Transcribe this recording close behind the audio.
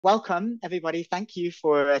Welcome, everybody. Thank you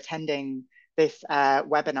for attending this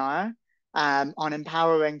webinar on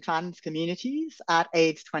empowering trans communities at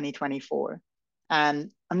AIDS 2024. I'm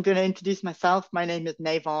going to introduce myself. My name is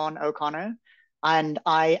Navon O'Connor, and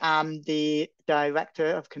I am the Director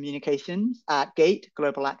of Communications at GATE,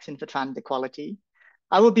 Global Action for Trans Equality.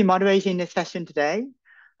 I will be moderating this session today.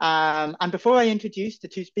 And before I introduce the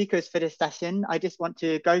two speakers for this session, I just want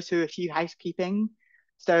to go through a few housekeeping.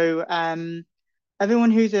 So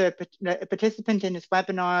everyone who's a participant in this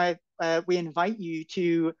webinar, we invite you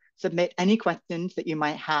to submit any questions that you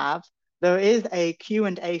might have. There is a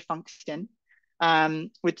Q&A function,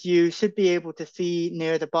 which you should be able to see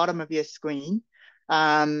near the bottom of your screen.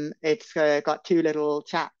 It's got two little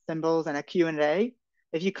chat symbols and a Q&A.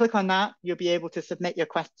 If you click on that, you'll be able to submit your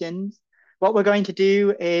questions. What we're going to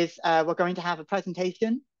do is we're going to have a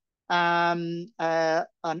presentation on an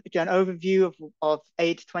overview of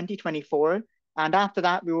AIDS 2024. And after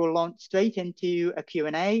that, we will launch straight into a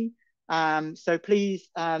Q&A. So please,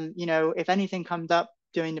 if anything comes up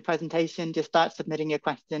during the presentation, just start submitting your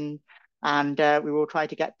questions, and we will try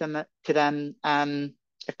to get them to them,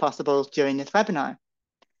 if possible, during this webinar.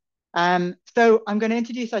 So I'm going to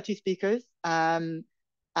introduce our two speakers.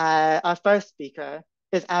 Our first speaker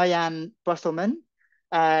is Ariane Brusselman.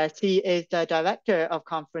 She is the Director of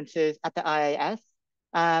Conferences at the IAS.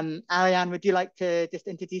 Ariane, would you like to just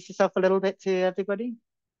introduce yourself a little bit to everybody?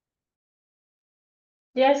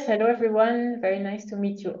 Yes, hello everyone. Very nice to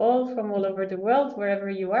meet you all from all over the world, wherever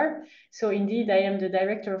you are. So indeed, I am the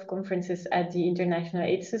Director of Conferences at the International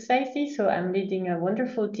AIDS Society. So I'm leading a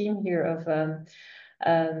wonderful team here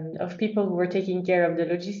of people who are taking care of the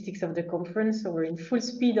logistics of the conference. So we're in full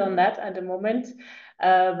speed on that at the moment,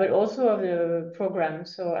 but also of the program.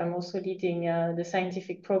 So I'm also leading the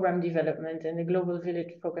scientific program development and the Global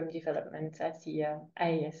Village program development at the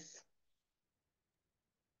IAS.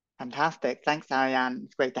 Fantastic. Thanks, Ariane.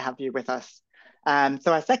 It's great to have you with us.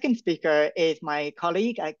 So our second speaker is my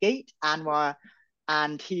colleague at GATE, Anwar,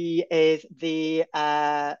 and he is the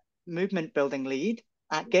movement building lead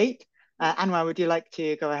at GATE. Anwar, would you like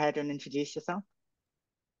to go ahead and introduce yourself?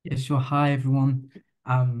 Yeah, sure. Hi, everyone.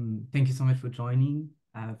 Thank you so much for joining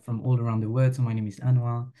from all around the world. So my name is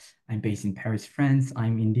Anwar. I'm based in Paris, France.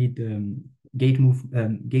 I'm indeed the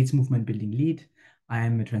GATE's movement building lead. I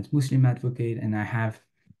am a trans Muslim advocate, and I have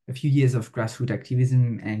a few years of grassroots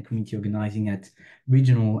activism and community organizing at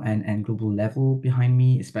regional and global level behind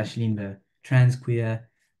me, especially in the trans, queer,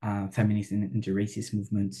 feminist, and anti-racist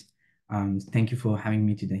movements. Thank you for having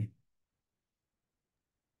me today.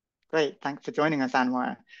 Great, thanks for joining us,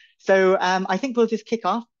 Anwar. So I think we'll just kick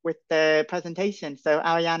off with the presentation. So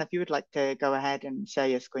Ariane, if you would like to go ahead and share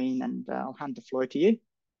your screen, and I'll hand the floor to you.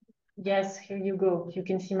 Yes, here you go. You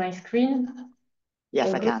can see my screen.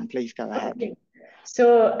 Yes, I can. Please go ahead. Okay.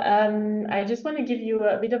 So I just want to give you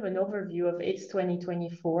a bit of an overview of AIDS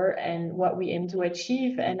 2024 and what we aim to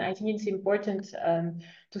achieve. And I think it's important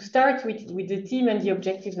to start with the theme and the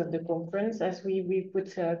objectives of the conference, as we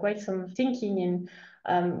put quite some thinking in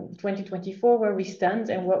 2024, where we stand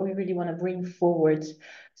and what we really want to bring forward.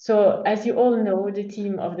 So as you all know, the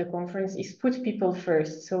theme of the conference is put people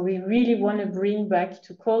first. So we really want to bring back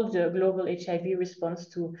to call the global HIV response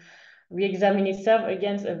to re-examine itself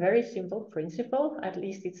against a very simple principle, at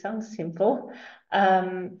least it sounds simple,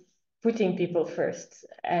 putting people first.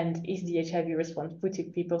 And is the HIV response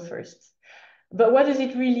putting people first? But what does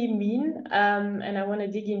it really mean? And I want to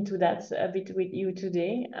dig into that a bit with you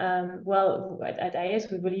today. Well, at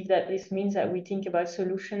IAS, we believe that this means that we think about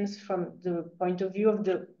solutions from the point of view of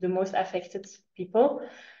the most affected people.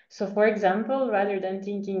 So for example, rather than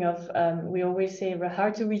thinking of, we always say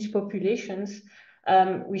hard to reach populations,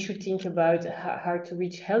 we should think about hard to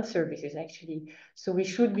reach health services, actually. So we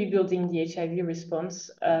should be building the HIV response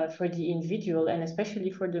for the individual and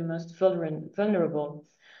especially for the most vulnerable.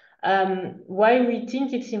 Why we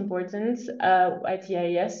think it's important at the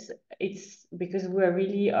IAS, it's because we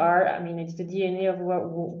really are, I mean, it's the DNA of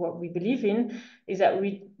what we believe in, is that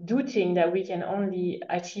we do think that we can only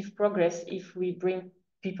achieve progress if we bring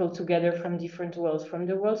people together from different worlds, from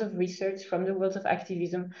the world of research, from the world of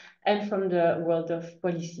activism, and from the world of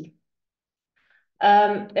policy.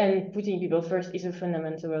 And putting people first is a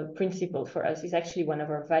fundamental principle for us. It's actually one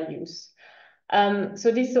of our values.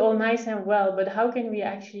 So this is all nice and well, but how can we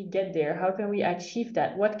actually get there? How can we achieve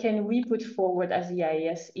that? What can we put forward as the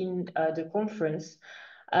IAS in the conference?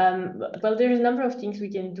 Well, there's a number of things we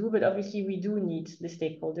can do, but obviously we do need the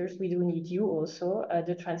stakeholders. We do need you also,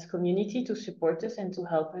 the trans community, to support us and to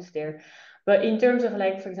help us there. But in terms of,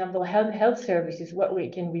 like, for example, health services,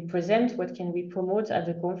 can we present, what can we promote at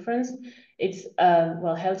the conference? It's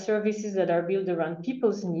well, health services that are built around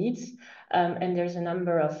people's needs. And there's a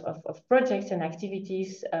number of projects and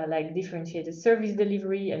activities like differentiated service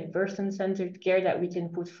delivery and person-centered care that we can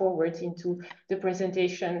put forward into the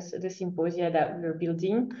presentations, the symposia that we're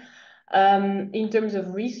building. In terms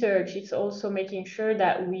of research, it's also making sure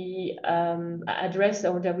that we address,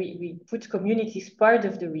 or that we put communities part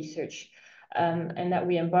of the research, and that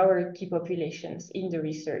we empower key populations in the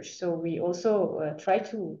research. So we also try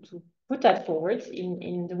to put that forward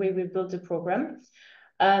in the way we build the program.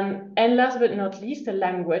 And last but not least, the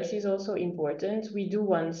language is also important. We do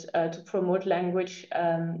want to promote language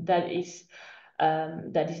that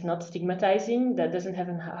is not stigmatizing, that doesn't have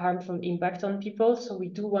a harmful impact on people. So we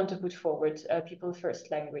do want to put forward people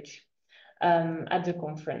first language at the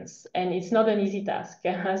conference. And it's not an easy task.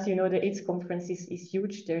 As you know, the AIDS conference is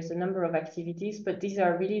huge. There's a number of activities, but these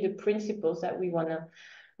are really the principles that we want to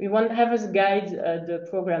have us guide the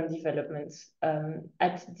program developments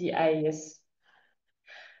at the IAS.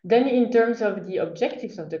 Then in terms of the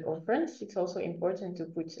objectives of the conference, it's also important to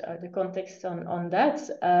put the context on that.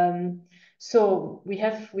 So we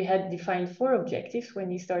had defined 4 objectives when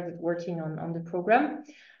we started working on the program.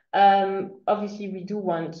 Obviously, we do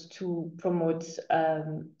want to promote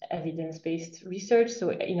evidence-based research, so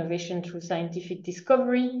innovation through scientific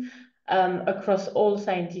discovery across all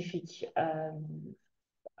science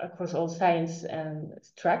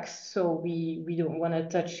tracks. So we don't want to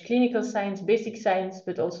touch clinical science, basic science,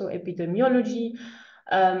 but also epidemiology,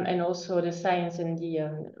 and also the science and the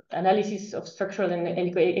analysis of structural and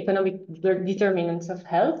economic determinants of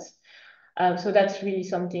health. So that's really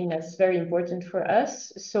something that's very important for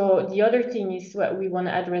us. So the other thing is what we want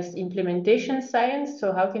to address, implementation science.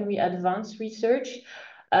 So how can we advance research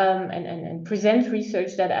and present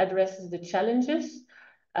research that addresses the challenges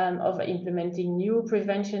of implementing new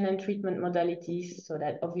prevention and treatment modalities. So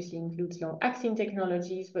that obviously includes long-acting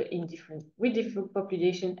technologies, but with different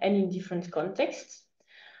population and in different contexts.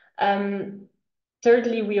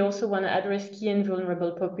 Thirdly, we also want to address key and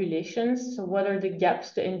vulnerable populations. So what are the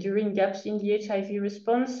gaps, the enduring gaps in the HIV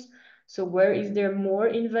response? So where is there more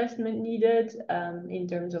investment needed in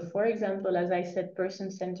terms of, for example, as I said,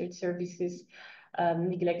 person-centered services,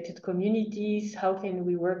 neglected communities? How can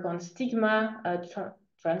we work on stigma,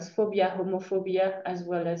 transphobia, homophobia, as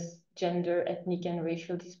well as gender, ethnic, and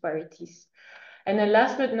racial disparities? And then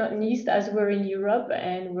last but not least, as we're in Europe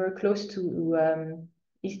and we're close to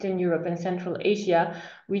Eastern Europe and Central Asia,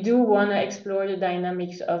 we do want to explore the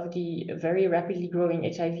dynamics of the very rapidly growing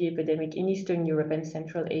HIV epidemic in Eastern Europe and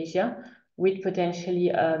Central Asia, with potentially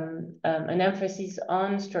an emphasis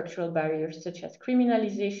on structural barriers such as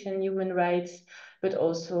criminalization, human rights, but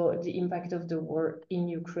also the impact of the war in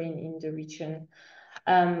Ukraine in the region.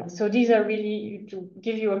 So these are really to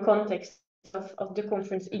give you a context of the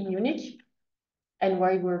conference in Munich and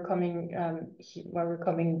why we're going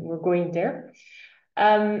there.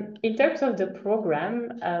 In terms of the program,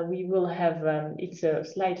 we will have, it's a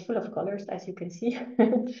slide full of colors, as you can see,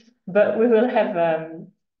 but we will have,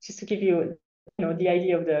 just to give you, the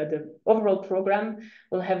idea of the overall program,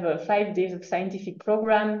 we'll have 5 days of scientific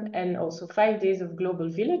program and also 5 days of Global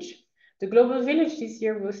Village. The Global Village this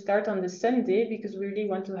year will start on the Sunday because we really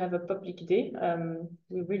want to have a public day.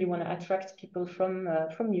 We really want to attract people from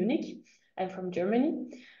Munich and from Germany.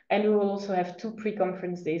 And we will also have 2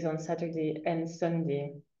 pre-conference days on Saturday and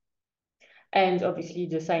Sunday. And obviously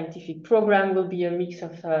the scientific program will be a mix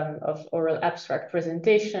of oral abstract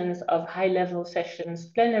presentations, of high-level sessions,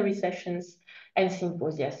 plenary sessions, and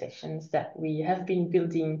symposia sessions that we have been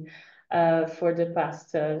building for the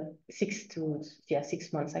past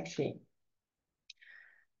 6 months, actually.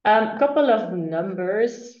 A couple of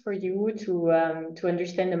numbers for you to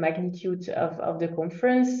understand the magnitude of the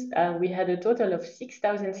conference. We had a total of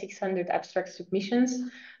 6,600 abstract submissions,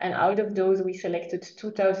 and out of those we selected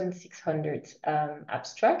 2,600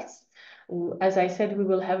 abstracts. As I said, we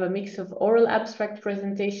will have a mix of oral abstract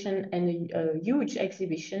presentation and a huge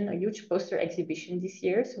exhibition, a huge poster exhibition this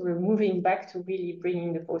year. So we're moving back to really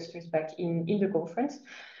bringing the posters back in the conference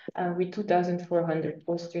with 2,400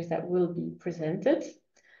 posters that will be presented.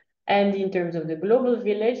 And in terms of the Global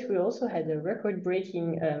Village, we also had a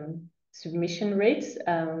record-breaking submission rates.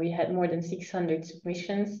 We had more than 600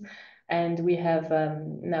 submissions, and we have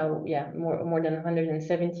now, more than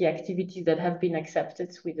 170 activities that have been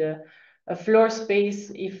accepted with a floor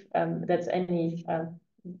space, if that's any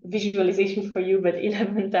visualization for you, but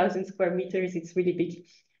 11,000 square meters. It's really big,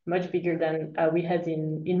 much bigger than we had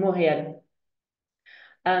in Montreal.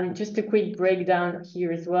 Just a quick breakdown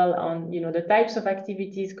here as well on, the types of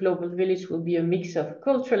activities. Global Village will be a mix of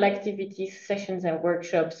cultural activities, sessions and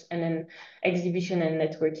workshops, and then exhibition and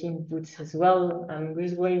networking booths as well. We're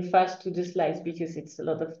just going fast to the slides because it's a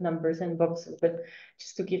lot of numbers and boxes, but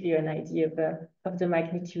just to give you an idea of the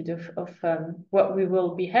magnitude of what we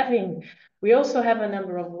will be having. We also have a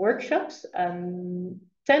number of workshops, 10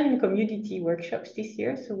 community workshops this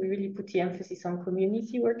year. So we really put the emphasis on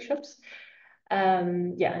community workshops.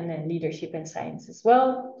 And then leadership and science as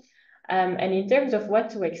well. And in terms of what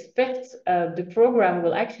to expect, the program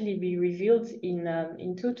will actually be revealed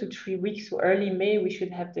in 2 to 3 weeks. So early May, we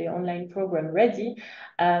should have the online program ready.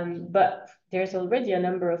 But there's already a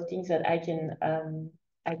number of things that I can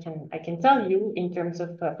tell you in terms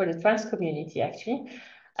of for the trans community actually.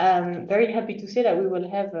 Very happy to say that we will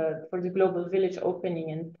have for the Global Village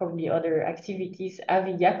opening and probably other activities,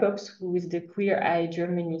 Avi Jacobs, who is the Queer Eye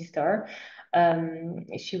Germany star.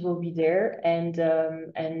 She will be there, and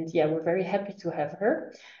yeah, we're very happy to have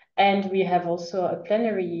her. And we have also a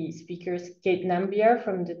plenary speaker, Kate Nambiar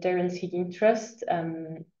from the Terence Higgins Trust,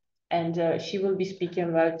 and she will be speaking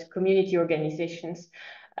about community organizations,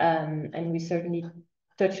 and we certainly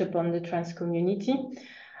touch upon the trans community.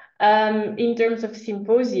 In terms of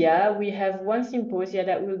symposia, we have one symposia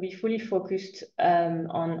that will be fully focused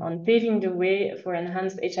on paving the way for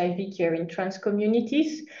enhanced HIV care in trans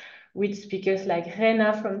communities, with speakers like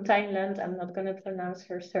Rena from Thailand, I'm not going to pronounce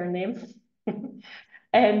her surname,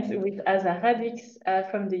 and with Asa Radix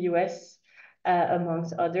from the US,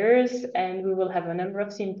 amongst others. And we will have a number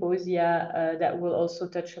of symposia that will also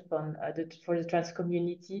touch upon for the trans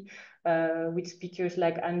community, with speakers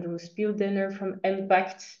like Andrew Spieldener from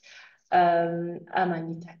Impact,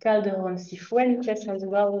 Amanita Calderon Cifuentes as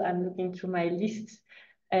well. I'm looking through my list.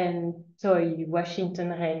 And Toy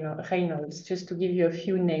Washington Reynolds, just to give you a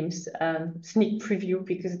few names, sneak preview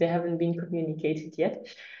because they haven't been communicated yet.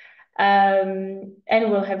 And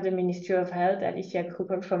we'll have the Ministry of Health, Alicia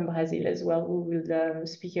Kruger from Brazil as well, who will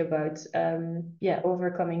speak about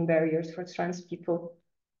overcoming barriers for trans people.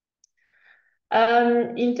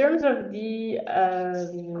 In terms of the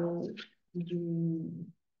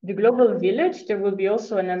Global Village, there will be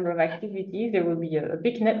also a number of activities. There will be a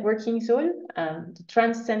big networking zone, to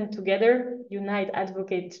transcend together, unite,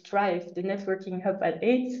 advocate, thrive, the networking hub at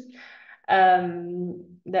AIDS,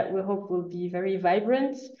 that we hope will be very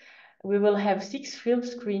vibrant. We will have 6 film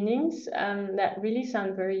screenings that really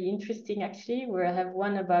sound very interesting, actually. We'll have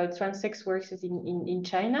one about trans sex workers in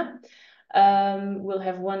China. We'll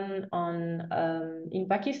have one on in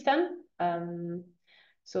Pakistan.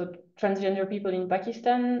 So transgender people in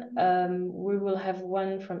Pakistan. We will have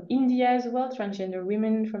one from India as well, transgender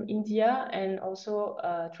women from India, and also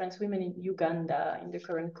trans women in Uganda in the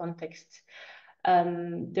current context.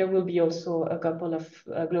 There will be also a couple of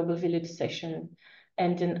Global Village sessions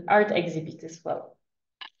and an art exhibit as well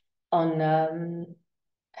on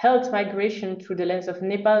health migration through the lens of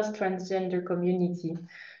Nepal's transgender community.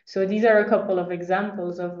 So these are a couple of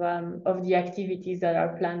examples of the activities that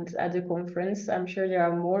are planned at the conference. I'm sure there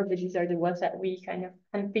are more, but these are the ones that we kind of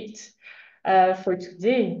handpicked for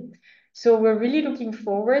today. So we're really looking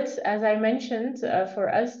forward. As I mentioned, for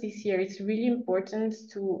us this year, it's really important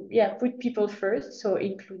to put people first. So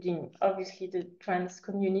including obviously the trans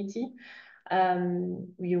community.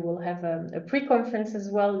 We will have a pre-conference as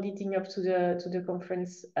well leading up to the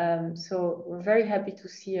conference. So we're very happy to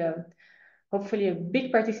see hopefully a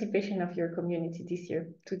big participation of your community this year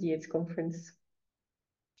to the AIDS conference.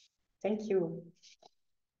 Thank you.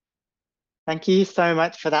 Thank you so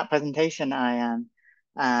much for that presentation, Ariane.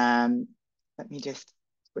 Let me just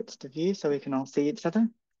switch to view so we can all see each other.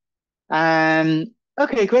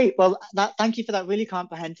 Okay, great. Well, thank you for that really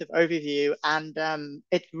comprehensive overview. And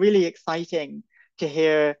it's really exciting to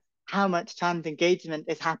hear how much trans engagement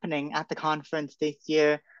is happening at the conference this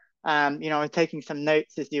year. I was taking some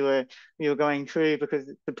notes as you were going through, because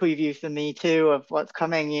it's the preview for me too of what's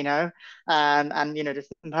coming, and the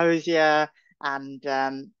symposia and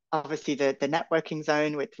obviously the networking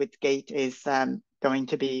zone with GATE is going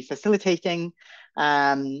to be facilitating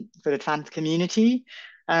for the trans community.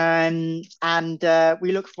 And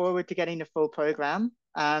we look forward to getting the full program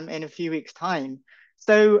in a few weeks' time.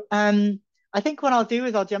 So I think what I'll do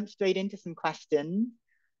is I'll jump straight into some questions.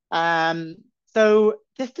 So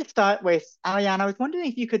just to start with, Ariane, I was wondering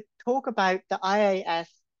if you could talk about the IAS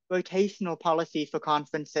rotational policy for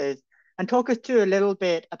conferences and talk us through a little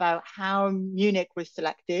bit about how Munich was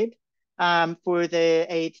selected for the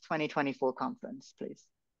AIDS 2024 conference, please.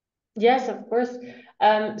 Yes, of course.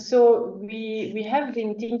 So we have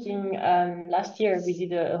been thinking, last year we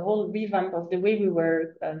did a whole revamp of the way we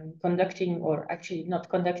were conducting, or actually not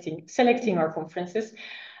conducting, selecting our conferences.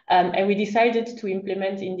 And we decided to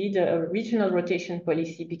implement indeed a regional rotation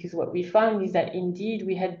policy, because what we found is that indeed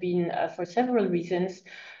we had been, for several reasons,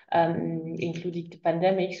 including the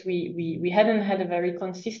pandemics, we hadn't had a very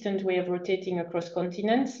consistent way of rotating across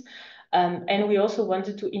continents. And we also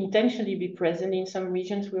wanted to intentionally be present in some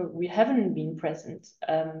regions where we haven't been present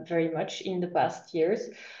very much in the past years,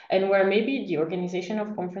 and where maybe the organization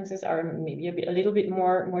of conferences are maybe a little bit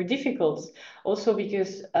more difficult. Also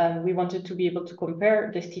because we wanted to be able to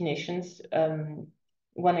compare destinations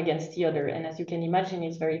one against the other. And as you can imagine,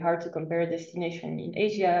 it's very hard to compare a destination in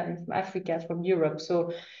Asia and from Africa, from Europe.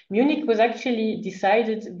 So Munich was actually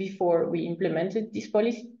decided before we implemented this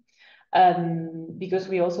policy, because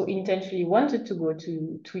we also intentionally wanted to go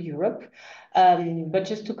to Europe. But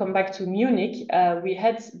just to come back to Munich, we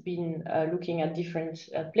had been looking at different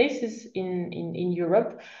places in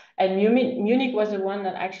Europe, and Munich was the one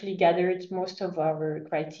that actually gathered most of our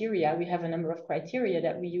criteria. We have a number of criteria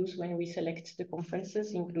that we use when we select the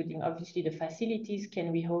conferences, including obviously the facilities.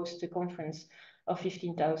 Can we host a conference of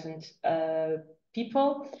 15,000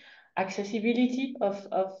 people? Accessibility of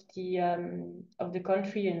the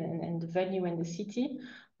country and the venue and the city.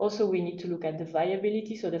 Also, we need to look at the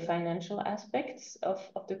viability, so the financial aspects of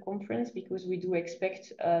the conference, because we do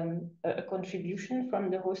expect a contribution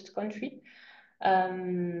from the host country.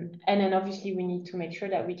 And then obviously we need to make sure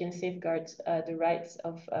that we can safeguard the rights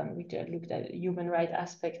of, we looked at human rights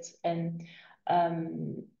aspects,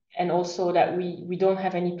 and also that we don't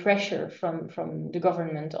have any pressure from the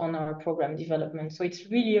government on our program development. So it's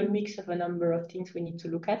really a mix of a number of things we need to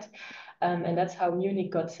look at. And that's how Munich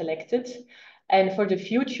got selected. And for the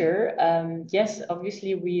future, yes,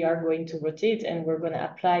 obviously we are going to rotate and we're going to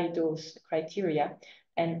apply those criteria.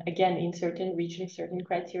 And again, in certain regions, certain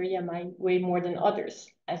criteria might weigh more than others,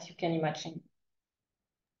 as you can imagine.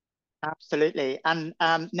 Absolutely. And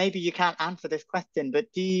maybe you can't answer this question,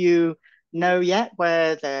 but do you know yet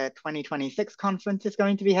where the 2026 conference is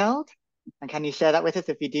going to be held? And can you share that with us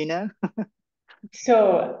if you do know?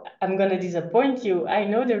 So I'm going to disappoint you. I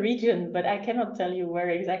know the region, but I cannot tell you where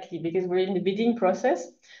exactly, because we're in the bidding process.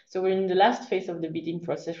 So we're in the last phase of the bidding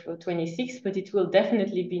process for 26, but it will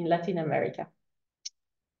definitely be in Latin America.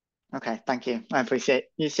 Okay, thank you. I appreciate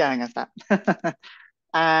you sharing us that.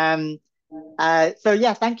 So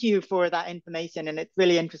yeah, thank you for that information. And it's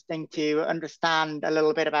really interesting to understand a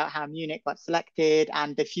little bit about how Munich got selected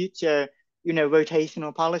and the future,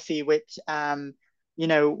 rotational policy, which,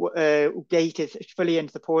 GATE is fully in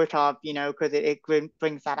support of, because it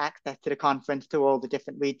brings that access to the conference to all the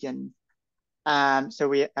different regions. So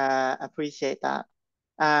we appreciate that.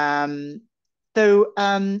 I'm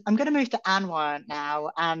going to move to Anwar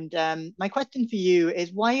now. And my question for you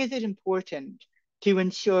is, why is it important to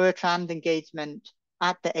ensure trans engagement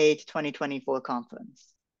at the AIDS 2024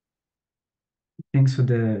 conference? Thanks for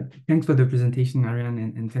the presentation,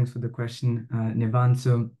 Ariane, and thanks for the question, Nevan.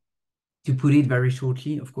 So to put it very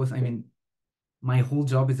shortly, of course, I mean, my whole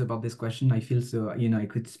job is about this question. I feel so, I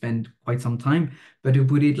could spend quite some time, but to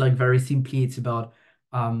put it like very simply, it's about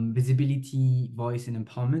visibility, voice, and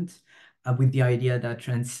empowerment, with the idea that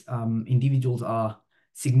trans individuals are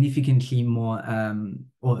significantly more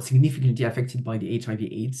or significantly affected by the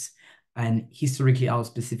HIV/AIDS, and historically our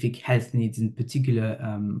specific health needs in particular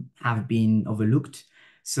have been overlooked.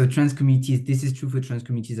 So trans communities, this is true for trans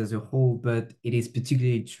communities as a whole, but it is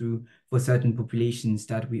particularly true for certain populations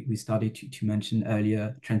that we started to mention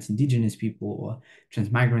earlier, trans indigenous people or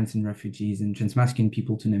trans migrants and refugees and trans masculine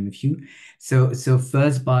people, to name a few. So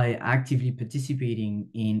first, by actively participating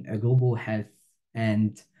in a global health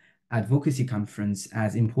and advocacy conference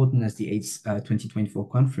as important as the AIDS 2024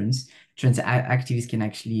 conference, trans activists can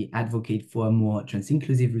actually advocate for a more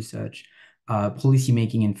trans-inclusive research, policy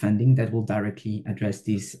making and funding that will directly address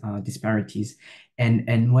these disparities.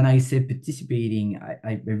 And when I say participating,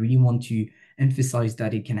 I really want to emphasize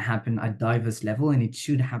that it can happen at diverse level, and it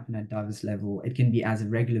should happen at diverse level. It can be as a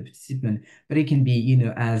regular participant, but it can be,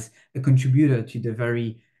 as a contributor to the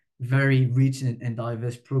very, very rich and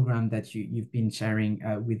diverse program that you've been sharing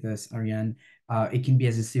with us, Ariane. It can be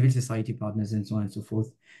as a civil society partners and so on and so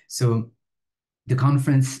forth. So the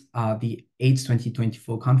conference, the AIDS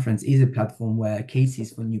 2024 conference, is a platform where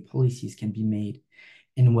cases for new policies can be made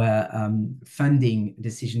and where funding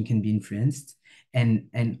decision can be influenced. And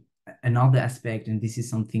another aspect, and this is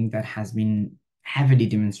something that has been heavily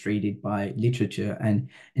demonstrated by literature and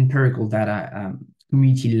empirical data,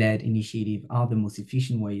 community-led initiative are the most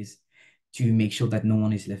efficient ways to make sure that no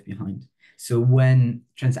one is left behind. So when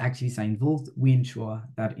trans activists are involved, we ensure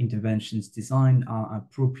that interventions designed are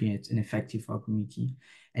appropriate and effective for our community.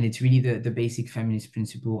 And it's really the basic feminist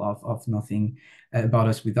principle of nothing about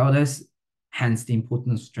us without us, hence the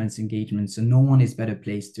importance of trans engagement. So no one is better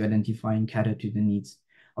placed to identify and cater to the needs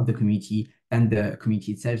of the community than the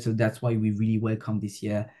community itself. So that's why we really welcome this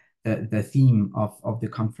year the theme of the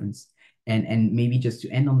conference. And maybe just to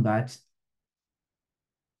end on that,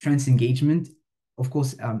 trans engagement, of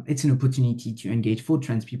course, it's an opportunity to engage for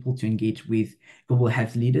trans people, to engage with global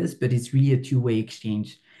health leaders, but it's really a two-way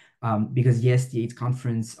exchange. Because yes, the AIDS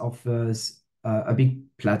conference offers a big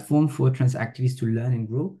platform for trans activists to learn and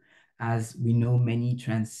grow. As we know, many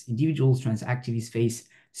trans individuals, trans activists face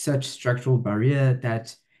such structural barrier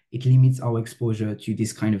that it limits our exposure to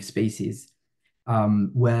this kind of spaces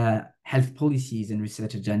where health policies and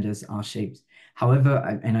research agendas are shaped. However,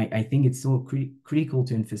 I think it's so critical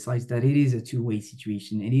to emphasize that it is a two-way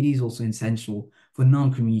situation, and it is also essential for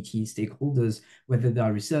non-community stakeholders, whether they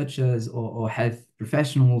are researchers or health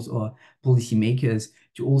professionals or policymakers,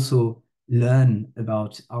 to also learn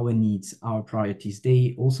about our needs, our priorities.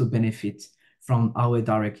 They also benefit from our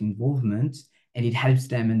direct involvement, and it helps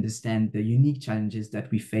them understand the unique challenges that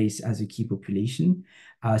we face as a key population.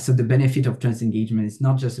 So the benefit of trans engagement is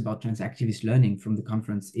not just about trans activists learning from the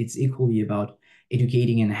conference, it's equally about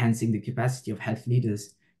educating and enhancing the capacity of health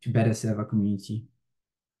leaders to better serve our community.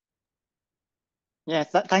 Yes,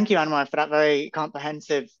 thank you, Anwar, for that very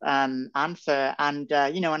comprehensive answer. And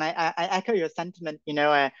and I echo your sentiment.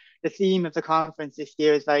 The theme of the conference this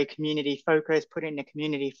year is very community focused, putting the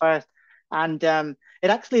community first. And it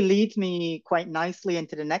actually leads me quite nicely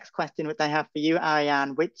into the next question, which I have for you,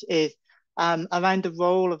 Ariane, which is around the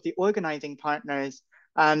role of the organizing partners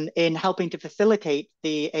in helping to facilitate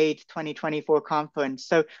the AIDS 2024 conference.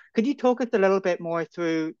 So could you talk us a little bit more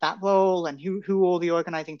through that role and who all the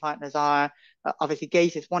organizing partners are? Obviously,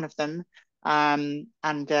 GATE is one of them.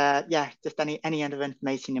 Just any other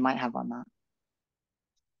information you might have on that.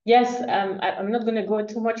 Yes, I'm not going to go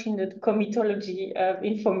too much in the comitology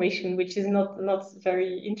information, which is not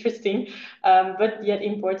very interesting, but yet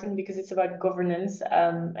important because it's about governance.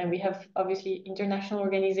 And we have obviously international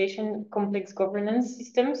organization, complex governance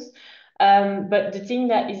systems. But the thing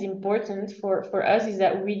that is important for us is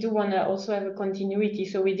that we do want to also have a continuity.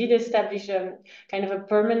 So we did establish kind of a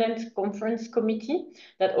permanent conference committee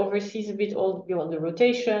that oversees a bit all the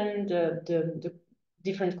rotation, the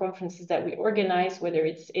different conferences that we organize, whether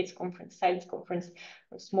it's AIDS conference, science conference,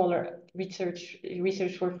 or smaller research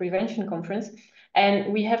for prevention conference.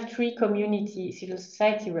 And we have 3 community civil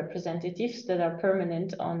society representatives that are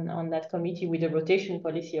permanent on that committee, with a rotation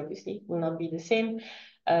policy, obviously, will not be the same.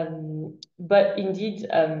 But indeed,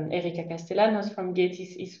 Erika Castellanos from GATE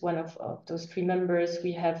is one of those 3 members.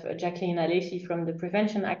 We have Jacqueline Alesi from the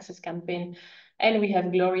Prevention Access Campaign, and we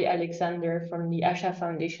have Glory Alexander from the Asha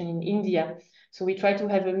Foundation in India. So we try to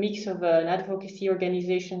have a mix of an advocacy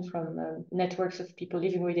organization from networks of people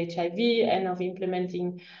living with HIV and of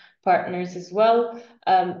implementing partners as well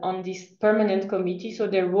on this permanent committee. So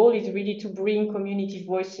their role is really to bring community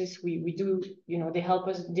voices. We do, they help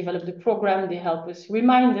us develop the program. They help us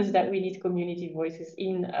remind us that we need community voices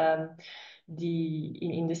in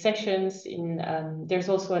the sessions. There's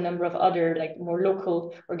also a number of other more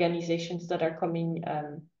local organizations that are coming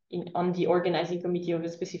on the organizing committee of a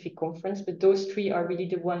specific conference, but those 3 are really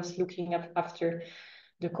the ones looking after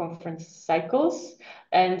the conference cycles.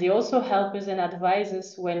 And they also help us and advise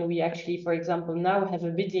us when we actually, for example, now have a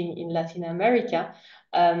bidding in Latin America.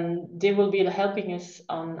 They will be helping us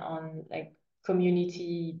on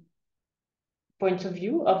community point of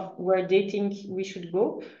view of where they think we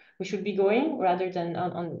should be going, rather than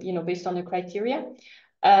on based on the criteria.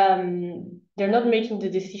 They're not making the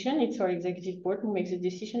decision, it's our executive board who makes the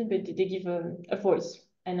decision, but they give a voice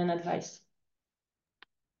and an advice.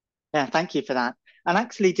 Yeah, thank you for that. And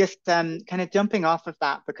actually just kind of jumping off of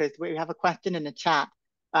that, because we have a question in the chat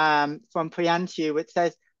from Priyanshu, which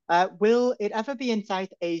says, will it ever be in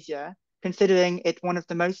South Asia, considering it's one of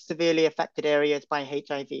the most severely affected areas by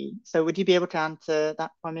HIV? So would you be able to answer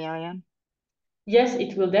that for me, Ariane? Yes,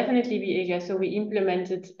 it will definitely be Asia. So we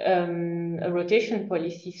implemented a rotation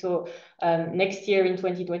policy. So next year in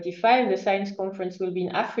 2025, the science conference will be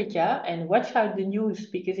in Africa, and watch out the news,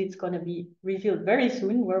 because it's going to be revealed very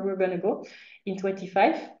soon where we're going to go in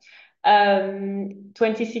 25.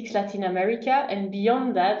 26 Latin America, and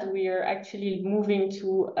beyond that, we are actually moving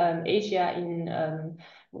to Asia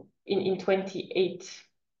in 28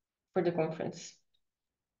 for the conference.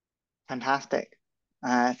 Fantastic.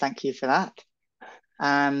 Thank you for that.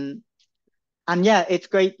 And And yeah, it's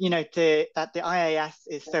great, that the IAS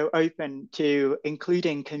is so open to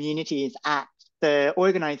including communities at the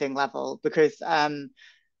organizing level, because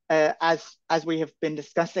as we have been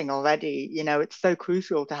discussing already, it's so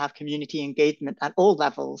crucial to have community engagement at all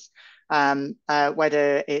levels,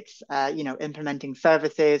 whether it's implementing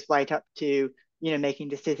services right up to making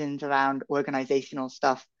decisions around organizational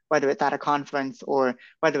stuff, whether it's at a conference or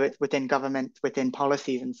whether it's within government, within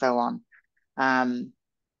policies, and so on.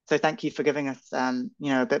 So thank you for giving us a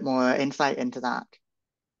bit more insight into that.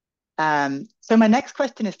 So my next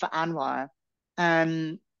question is for Anwar.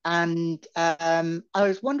 I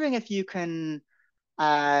was wondering if you can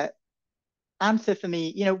uh, answer for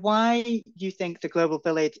me, why do you think the global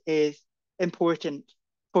village is important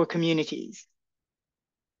for communities?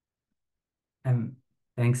 Um,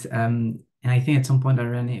 Thanks. And I think at some point,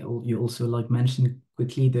 Ariane, you also mentioned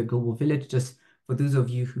quickly the global village. Just for those of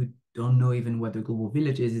you who don't know even what the global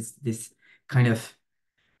village is, it's this kind of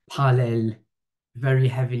parallel, very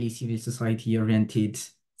heavily civil society oriented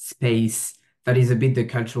space that is a bit the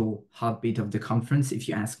cultural heartbeat of the conference, if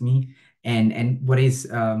you ask me. And what is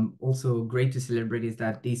also great to celebrate is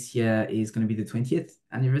that this year is going to be the 20th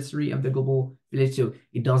anniversary of the Global Village. So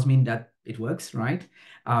it does mean that it works, right?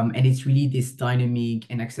 And it's really this dynamic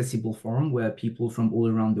and accessible forum where people from all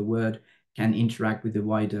around the world can interact with the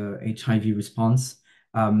wider HIV response.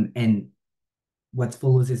 And what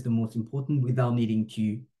follows is the most important without needing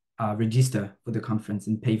to register for the conference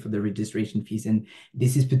and pay for the registration fees. And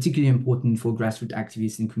this is particularly important for grassroots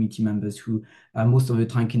activists and community members who most of the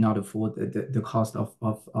time cannot afford the cost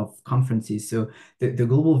of conferences. So the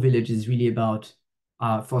Global Village is really about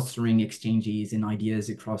fostering exchanges and ideas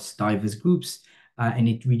across diverse groups. And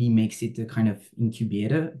it really makes it a kind of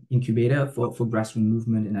incubator for grassroots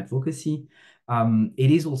movement and advocacy.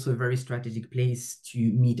 It is also a very strategic place to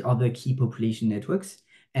meet other key population networks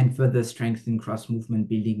and further strengthen cross-movement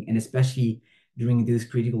building, and especially during those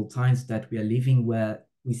critical times that we are living, where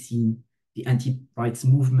we see the anti-rights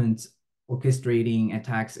movement orchestrating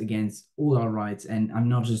attacks against all our rights. And I'm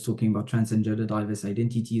not just talking about trans and gender diverse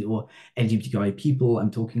identities or LGBTQI people.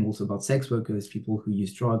 I'm talking also about sex workers, people who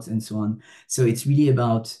use drugs, and so on. So it's really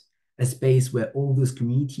about a space where all those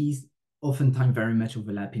communities, oftentimes very much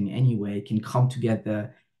overlapping anyway, can come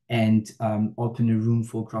together and open a room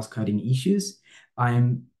for cross-cutting issues.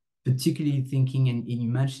 I'm particularly thinking, and you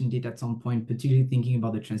mentioned it at some point, particularly thinking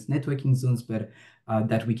about the trans networking zones, but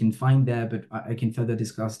that we can find there, but I can further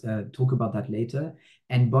talk about that later.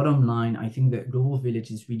 And bottom line, I think that Global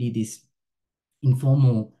Village is really this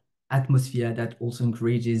informal atmosphere that also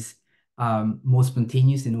encourages more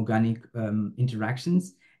spontaneous and organic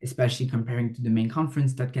interactions, especially comparing to the main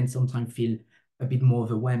conference that can sometimes feel a bit more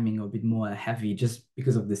overwhelming or a bit more heavy just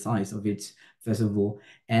because of the size of it, first of all.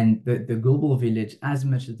 And the Global Village, as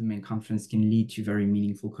much as the main conference, can lead to very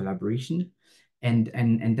meaningful collaboration. And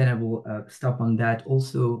then I will stop on that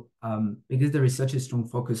also, because there is such a strong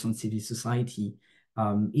focus on civil society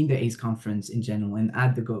in the AIDS conference in general and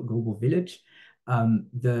at the Global Village.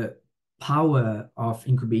 The power of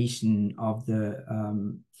incubation of the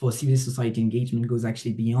for civil society engagement goes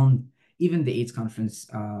actually beyond even the AIDS conference,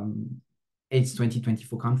 AIDS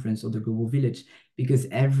 2024 conference or the Global Village, because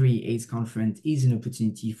every AIDS conference is an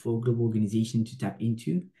opportunity for global organization to tap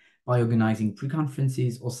into by organizing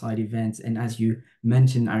pre-conferences or side events. And as you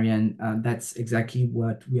mentioned, Ariane, that's exactly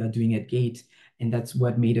what we are doing at GATE. And that's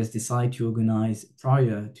what made us decide to organize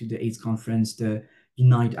prior to the AIDS conference, the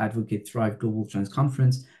Unite, Advocate, Thrive Global Trans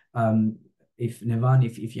Conference. If Nevan,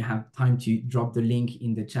 if you have time to drop the link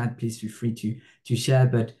in the chat, please feel free to share.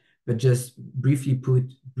 But just briefly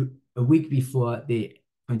put, a week before the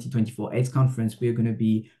 2024 AIDS conference, we're going to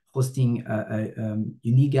be hosting a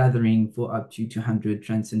unique gathering for up to 200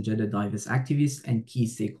 trans and gender diverse activists and key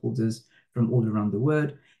stakeholders from all around the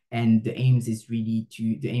world. And the aim is really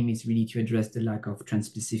to address the lack of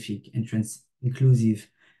trans-specific and trans-inclusive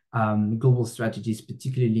global strategies,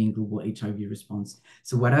 particularly in global HIV response.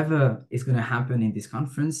 So whatever is going to happen in this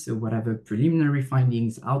conference, so whatever preliminary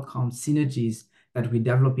findings, outcomes, synergies that we're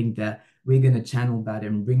developing there, we're going to channel that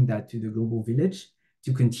and bring that to the Global Village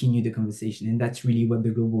to continue the conversation. And that's really what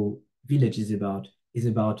the Global Village is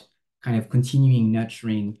about kind of continuing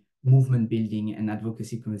nurturing movement building and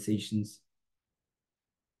advocacy conversations.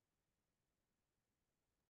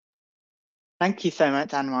 Thank you so much,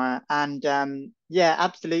 Anwar. And yeah,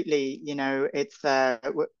 absolutely. It's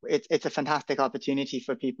a fantastic opportunity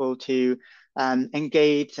for people to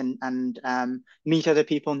engage and meet other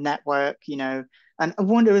people, network. And I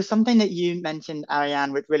wonder, there was something that you mentioned,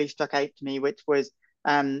 Ariane, which really stuck out to me, which was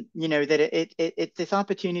that it's this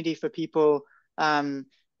opportunity for people,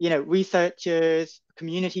 researchers,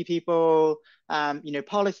 community people,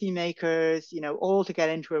 policymakers, all to get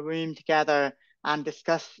into a room together and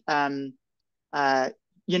discuss, the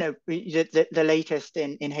latest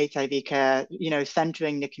in HIV care,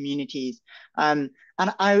 centering the communities. And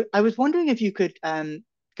I was wondering if you could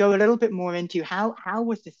go a little bit more into how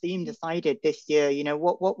was the theme decided this year?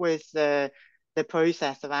 What was the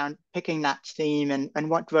process around picking that theme, and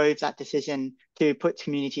what drove that decision to put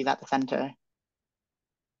communities at the center?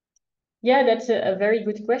 Yeah, that's a very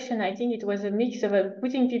good question. I think it was a mix of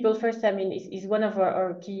putting people first. I mean, is one of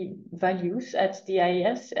our key values at the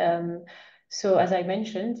IAS. So as I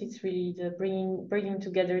mentioned, it's really the bringing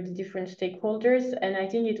together the different stakeholders, and I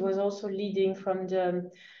think it was also leading from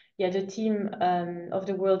the theme of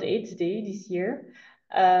the World AIDS Day this year.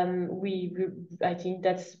 I think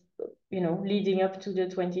that's leading up to the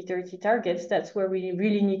 2030 targets. That's where we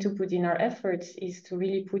really need to put in our efforts, is to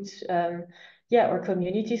really put our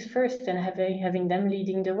communities first and having them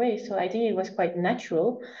leading the way. So I think it was quite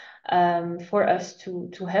natural for us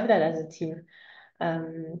to have that as a team.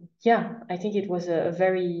 I think it was a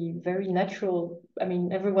very, very natural. I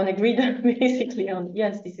mean, everyone agreed basically on,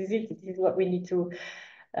 yes, this is it. This is what we need to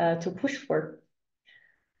push for.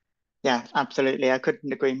 Yeah, absolutely. I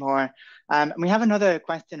couldn't agree more. We have another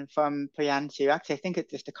question from Priyansu. Actually, I think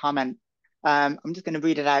it's just a comment. I'm just going to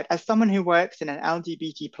read it out. As someone who works in an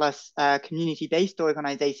LGBT plus community-based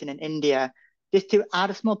organization in India, just to add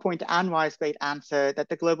a small point to Anwar's great answer, that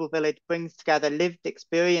the Global Village brings together lived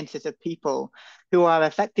experiences of people who are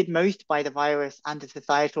affected most by the virus and the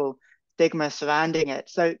societal stigma surrounding it.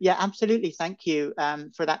 So yeah, absolutely. Thank you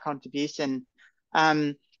for that contribution.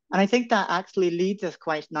 And I think that actually leads us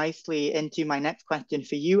quite nicely into my next question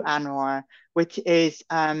for you, Anwar, which is,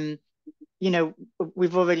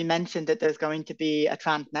 we've already mentioned that there's going to be a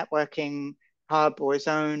trans networking hub or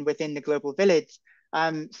zone within the Global Village.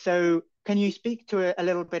 So can you speak to a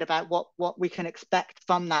little bit about what we can expect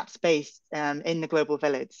from that space in the Global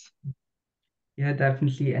Village? Yeah,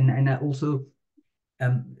 definitely. And I also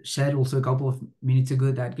shared also a couple of minutes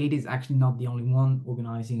ago that GATE is actually not the only one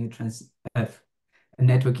organizing a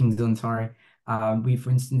networking zone, sorry. We, for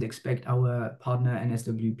instance, expect our partner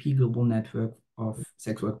NSWP Global Network of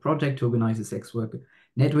Sex Work Project to organize a sex work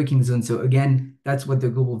networking zone. So again, that's what the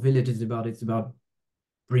Global Village is about. It's about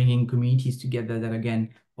bringing communities together that,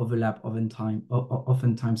 again, overlap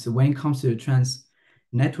oftentimes. So when it comes to the trans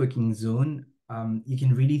networking zone, you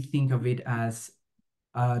can really think of it as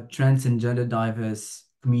a trans and gender diverse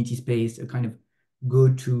community space, a kind of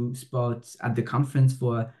go-to spot at the conference.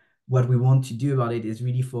 For what we want to do about it is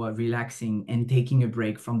really for relaxing and taking a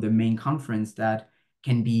break from the main conference that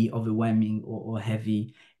can be overwhelming or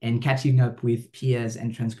heavy, and catching up with peers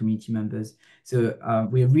and trans community members. So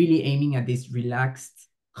we're really aiming at this relaxed,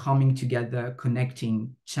 coming together,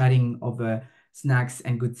 connecting, chatting over snacks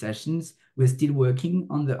and good sessions. We're still working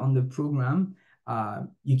on the program.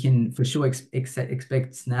 You can for sure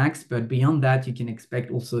expect snacks, but beyond that, you can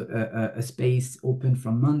expect also a space open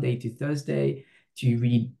from Monday to Thursday to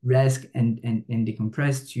really rest and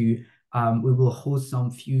decompress. We will host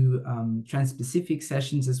some few trans-specific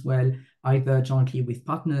sessions as well, either jointly with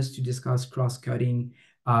partners to discuss cross-cutting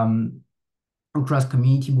or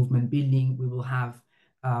cross-community movement building. We will have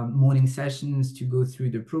morning sessions to go through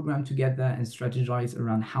the program together and strategize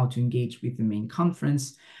around how to engage with the main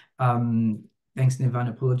conference. Thanks, Nevan.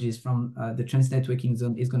 Apologies. From the trans networking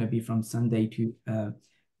zone is going to be from Sunday to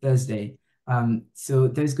Thursday. So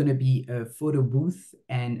there's going to be a photo booth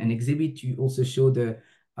and an exhibit to also show the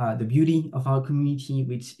beauty of our community,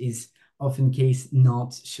 which is often case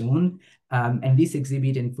not shown. And this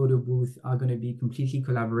exhibit and photo booth are going to be completely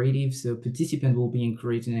collaborative. So participants will be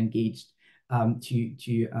encouraged and engaged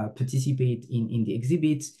to participate in the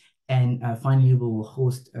exhibits. And finally, we will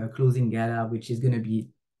host a closing gala, which is going to be,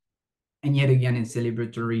 and yet again, a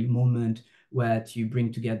celebratory moment where to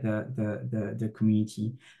bring together the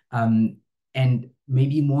community. And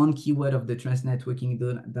maybe one keyword of the trans networking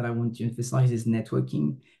that I want to emphasize is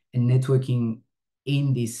networking. And networking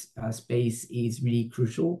in this space is really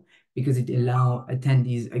crucial because it allows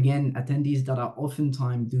attendees that are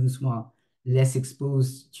oftentimes those who are less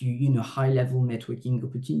exposed to high-level networking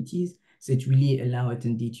opportunities. So it really allows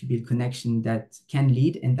attendees to build connection that can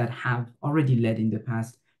lead and that have already led in the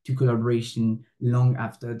past to collaboration long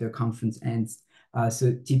after the conference ends.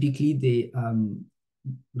 So typically the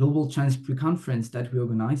Global Trans Pre-Conference that we're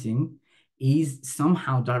organizing is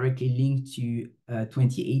somehow directly linked to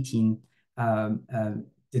 2018,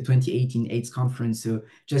 the 2018 AIDS conference. So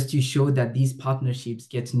just to show that these partnerships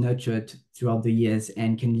get nurtured throughout the years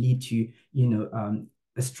and can lead to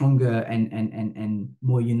a stronger and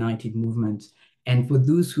more united movement. And for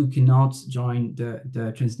those who cannot join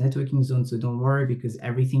the Trans Networking Zone, so don't worry, because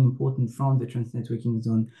everything important from the Trans Networking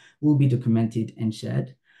Zone will be documented and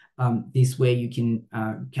shared. This way you can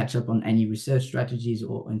catch up on any research strategies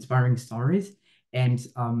or inspiring stories. And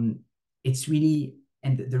it's really,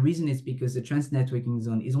 and the reason is because the Trans Networking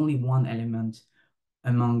Zone is only one element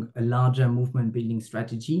among a larger movement building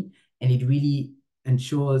strategy. And it really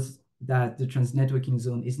ensures that the Trans Networking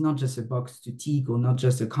Zone is not just a box to tick or not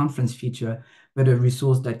just a conference feature, but a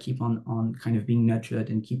resource that keep on kind of being nurtured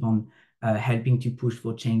and keep on helping to push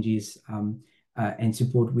for changes and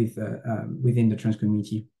support within the trans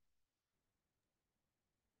community.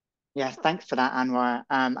 Yes, thanks for that, Anwar.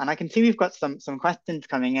 And I can see we've got some questions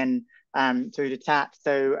coming in through the chat.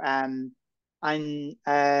 So I'm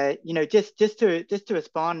just to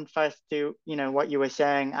respond first to what you were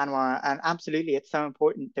sharing, Anwar, and absolutely, it's so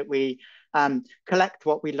important that we collect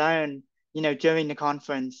what we learn during the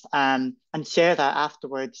conference and share that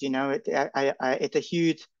afterwards. It's a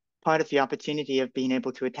huge part of the opportunity of being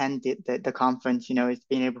able to attend the conference. Is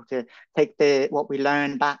being able to take what we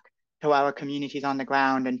learn back to our communities on the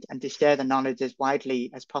ground and to share the knowledge as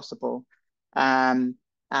widely as possible. And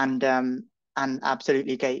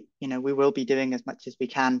absolutely, GATE, we will be doing as much as we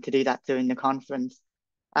can to do that during the conference.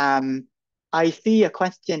 I see a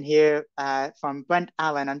question here from Brent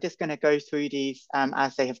Allen. I'm just going to go through these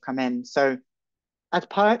as they have come in. So as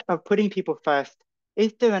part of putting people first,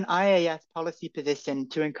 is there an IAS policy position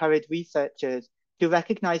to encourage researchers to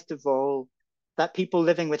recognize the role that people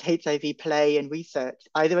living with HIV play in research,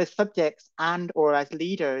 either as subjects or as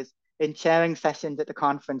leaders in sharing sessions at the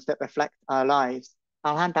conference that reflect our lives?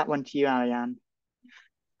 I'll hand that one to you, Ariane.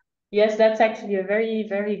 Yes, that's actually a very,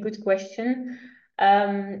 very good question.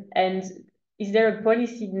 And is there a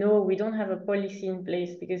policy? No, we don't have a policy in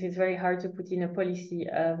place because it's very hard to put in a policy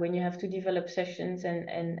when you have to develop sessions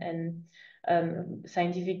and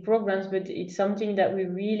scientific programs, but it's something that we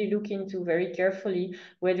really look into very carefully,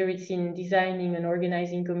 whether it's in designing an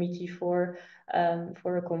organizing committee for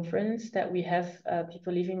a conference that we have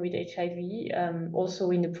people living with HIV, also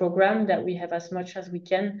in the program that we have as much as we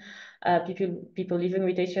can people living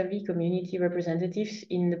with HIV, community representatives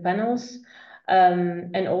in the panels.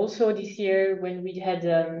 And also this year, when we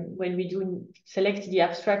do select the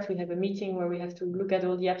abstract, we have a meeting where we have to look at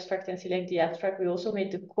all the abstract and select the abstract. We also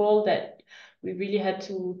made the call that we really had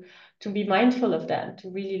to be mindful of that, to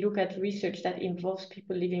really look at research that involves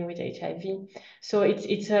people living with HIV. So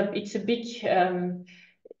it's a big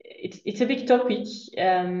it's a big topic,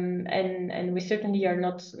 and we certainly are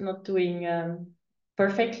not doing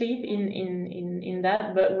perfectly in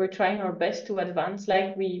that, but we're trying our best to advance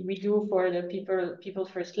like we do for the people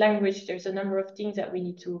first language. There's a number of things that we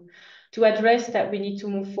need to address, that we need to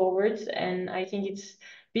move forward, and I think it's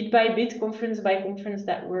bit by bit, conference by conference,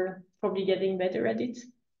 that we're probably getting better at it.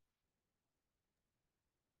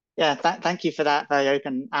 Yeah, thank you for that very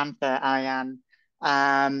open answer, Ariane.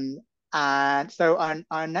 And so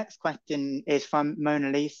our next question is from Mona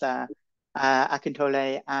Lisa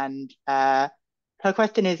Akintole, and her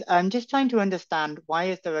question is, I'm just trying to understand, why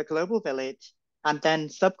is there a global village and then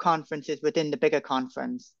sub-conferences within the bigger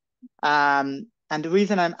conference? And the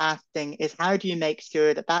reason I'm asking is, how do you make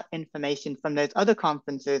sure that that information from those other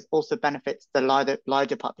conferences also benefits the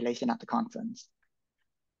larger population at the conference?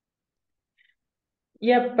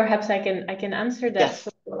 Yeah, perhaps I can answer that. Yes.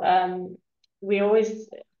 So we always,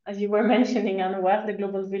 as you were mentioning, Anwar, the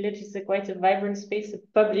Global Village is quite a vibrant space, a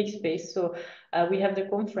public space. So we have the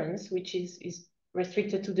conference, which is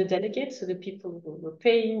restricted to the delegates, so the people who were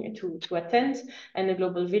paying to attend, and the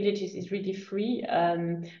Global Village is really free.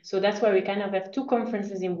 So that's why we kind of have two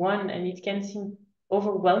conferences in one, and it can seem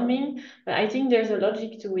overwhelming, but I think there's a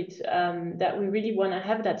logic to it, that we really want to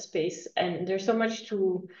have that space, and there's so much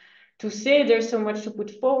to say, there's so much to put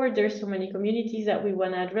forward, there's so many communities that we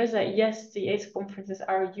want to address, that yes, the AIDS conferences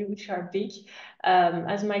are huge, are big.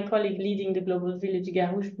 As my colleague leading the Global Village,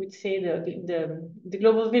 Garouche, would say, the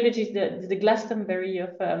Global Village is the Glastonbury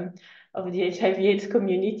of the HIV/AIDS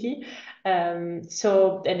community.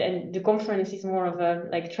 So and the conference is more of a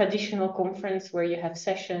like traditional conference where you have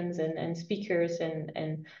sessions and speakers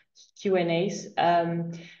and Q&As.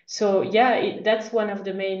 So yeah, that's one of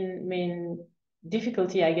the main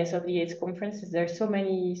difficulty, I guess, of the AIDS conference, is there's so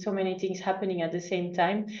many things happening at the same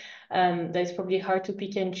time, that it's probably hard to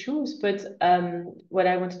pick and choose. But what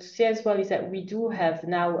I wanted to say as well is that we do have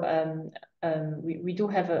now we do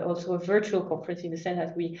have also a virtual conference, in the sense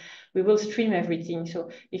that we will stream everything. So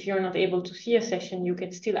if you're not able to see a session, you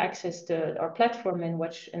can still access our platform and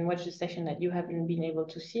watch the session that you haven't been able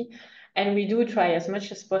to see. And we do try as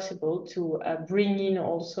much as possible to bring in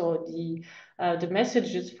also the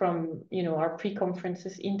messages from our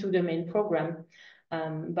pre-conferences into the main program,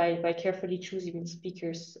 by carefully choosing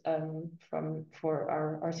speakers for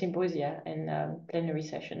our symposia and plenary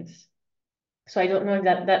sessions. So I don't know if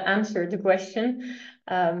that answered the question,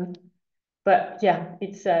 but yeah,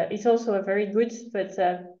 it's also a very good but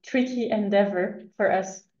tricky endeavor for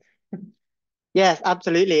us. Yes,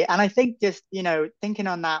 absolutely. And I think just, thinking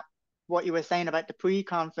on that, what you were saying about the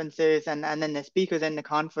pre-conferences and then the speakers in the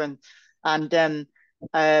conference, and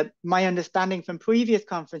my understanding from previous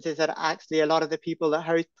conferences that actually a lot of the people that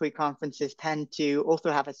host pre-conferences tend to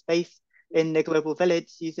also have a space in the global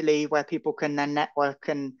village, usually where people can then network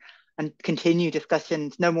and continue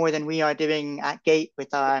discussions no more than we are doing at GATE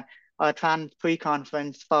with our trans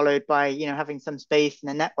pre-conference, followed by, having some space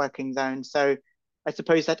in the networking zone. So I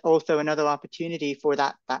suppose that's also another opportunity for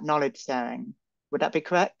that knowledge sharing. Would that be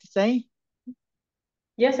correct to say?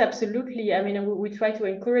 Yes, absolutely. I mean, we try to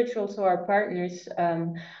encourage also our partners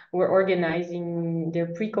who are organizing their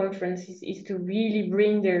pre-conferences is to really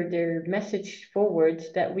bring their message forward,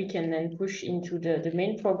 that we can then push into the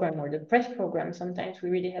main program or the press program. Sometimes we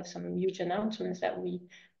really have some huge announcements that we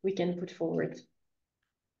can put forward.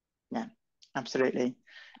 Yeah, absolutely.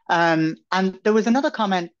 And there was another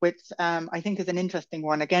comment which I think is an interesting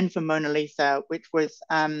one, again from Mona Lisa, which was,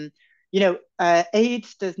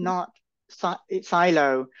 AIDS does not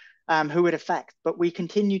silo who it affects, but we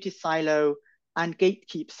continue to silo and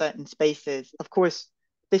gatekeep certain spaces. Of course,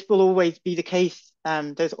 this will always be the case.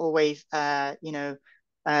 There's always, barriers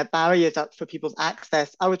up for people's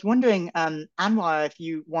access. I was wondering, Anwar, if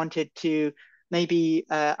you wanted to maybe,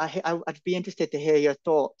 I'd be interested to hear your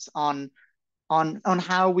thoughts on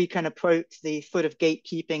how we can approach the sort of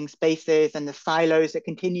gatekeeping spaces and the silos that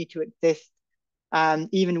continue to exist,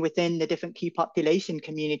 even within the different key population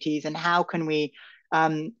communities, and how can we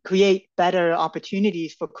create better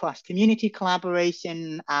opportunities for cross-community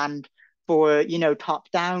collaboration and for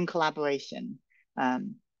top-down collaboration.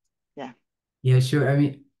 Yeah. Yeah, sure. I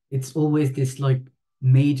mean, it's always this like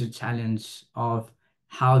major challenge of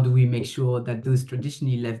how do we make sure that those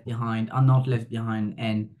traditionally left behind are not left behind,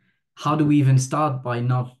 and how do we even start by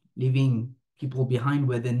not leaving people behind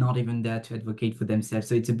where they're not even there to advocate for themselves.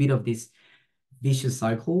 So it's a bit of this vicious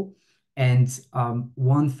cycle. And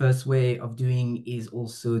one first way of doing is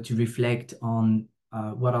also to reflect on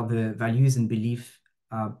what are the values and beliefs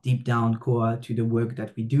deep down core to the work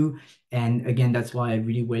that we do. And again, that's why I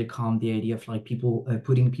really welcome the idea of like people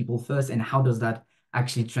putting people first, and how does that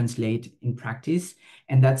actually translate in practice.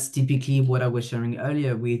 And that's typically what I was sharing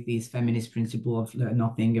earlier with this feminist principle of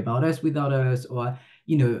nothing about us without us, or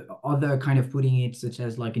other kind of putting it such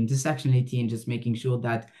as like intersectionality, and just making sure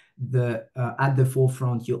that at the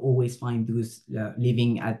forefront you always find those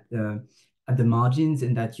living at the margins,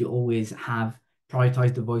 and that you always have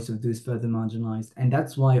prioritize the voice of those further marginalized. And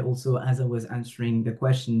that's why also, as I was answering the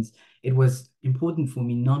questions, it was important for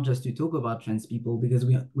me not just to talk about trans people, because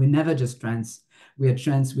we're never just trans. We are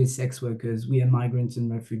trans with sex workers, we are migrants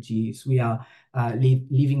and refugees, we are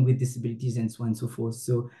living with disabilities, and so on and so forth.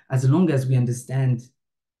 So as long as we understand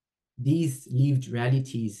these lived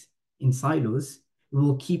realities in silos, we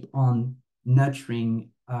will keep on nurturing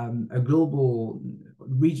a global,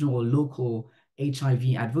 regional, local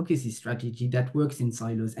HIV advocacy strategy that works in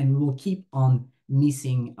silos, and we will keep on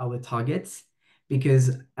missing our targets,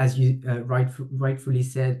 because as you rightfully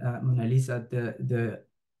said, Mona Lisa, the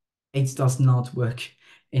AIDS does not work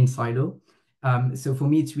in silo. So for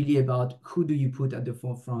me, it's really about who do you put at the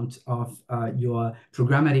forefront of your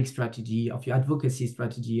programmatic strategy, of your advocacy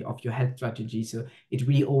strategy, of your health strategy. So it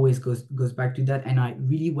really always goes back to that. And I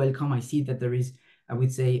really welcome, I see that there is, I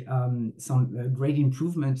would say, some great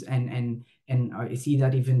improvements, and I see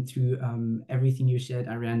that even through everything you shared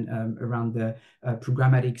around the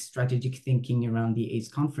programmatic strategic thinking around the AIDS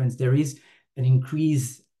conference. There is an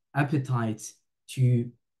increased appetite to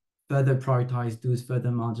further prioritize those further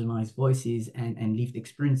marginalized voices and lived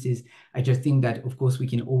experiences. I just think that, of course, we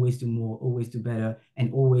can always do more, always do better,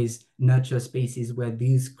 and always nurture spaces where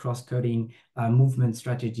these cross-cutting movement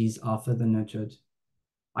strategies are further nurtured.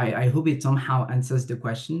 I hope it somehow answers the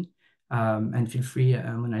question, and feel free,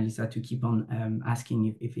 Mona Lisa, to keep on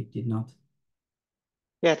asking if it did not.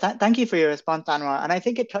 Yeah, thank you for your response, Anwar. And I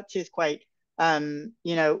think it touches quite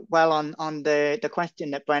well on the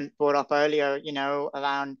question that Brent brought up earlier,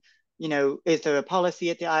 around, is there a policy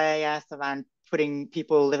at the IAS around putting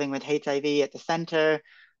people living with HIV at the center?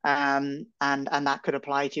 and that could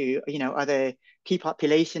apply to, other key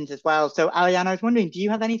populations as well. So Ariane, I was wondering, do you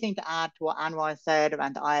have anything to add to what Anwar said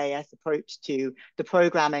around the IAS approach to the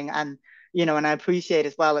programming? And, and I appreciate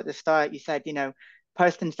as well at the start, you said,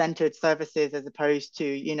 person-centered services as opposed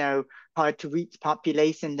to, hard to reach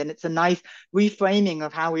populations. And it's a nice reframing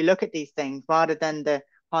of how we look at these things rather than the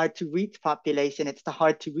hard to reach population, it's the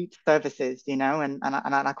hard to reach services, and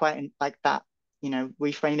I quite like that,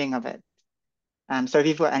 reframing of it. So if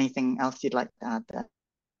you've got anything else you'd like to add there.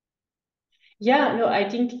 Yeah, no, I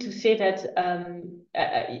think to say that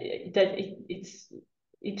it's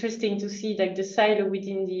interesting to see like the silo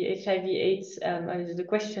within the HIV/AIDS, the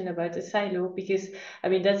question about the silo, because I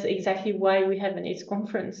mean that's exactly why we have an AIDS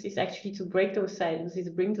conference, is actually to break those silos, is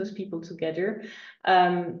bring those people together,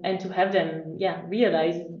 and to have them,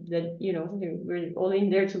 realize that we're all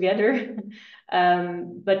in there together.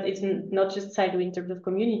 But it's not just silo in terms of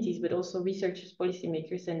communities, but also researchers,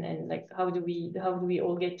 policymakers, and like how do we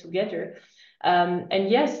all get together?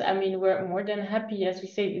 And yes, I mean, we're more than happy, as we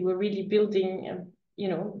say, we're really building,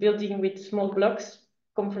 building with small blocks,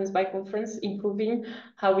 conference by conference, improving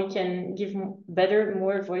how we can give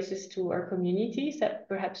more voices to our communities that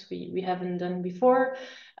perhaps we haven't done before.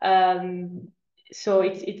 So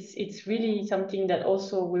it's really something that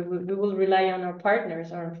also we will rely on our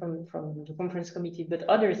partners, or from the conference committee, but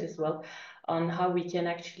others as well, on how we can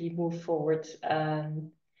actually move forward.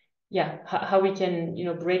 How we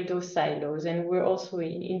can break those silos, and we're also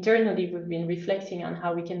internally we've been reflecting on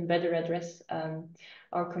how we can better address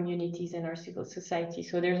our communities and our civil society.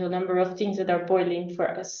 So there's a number of things that are boiling for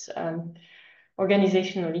us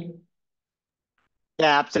organizationally.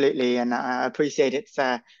 Yeah, absolutely, and I appreciate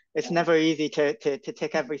it's never easy to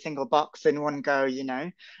tick every single box in one go,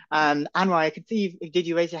 Anwar, I could see did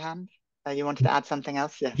you raise your hand? You wanted to add something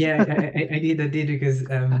else? Yes. Yeah, I did because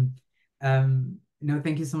no,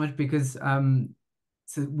 thank you so much, because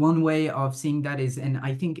so one way of seeing that is, and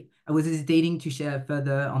I think I was hesitating to share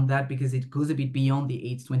further on that because it goes a bit beyond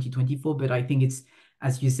the AIDS 2024, but I think it's,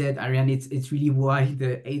 as you said, Ariane, it's really why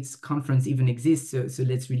the AIDS conference even exists. So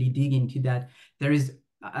let's really dig into that. There is,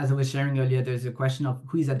 as I was sharing earlier, there's a question of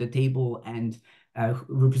who is at the table, and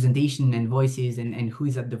representation and voices, and who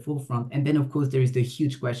is at the forefront. And then, of course, there is the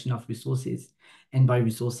huge question of resources, and by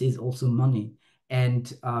resources, also money.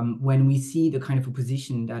 And when we see the kind of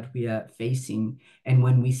opposition that we are facing, and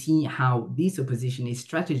when we see how this opposition is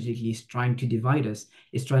strategically trying to divide us,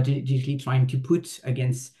 is strategically trying to put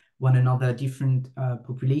against one another different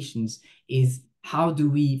populations, is how do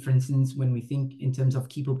we, for instance, when we think in terms of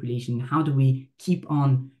key population, how do we keep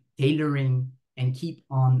on tailoring and keep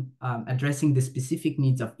on addressing the specific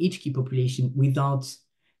needs of each key population without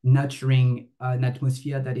nurturing an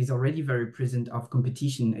atmosphere that is already very present of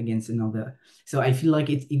competition against another. So I feel like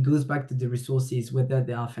it goes back to the resources, whether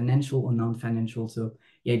they are financial or non-financial. So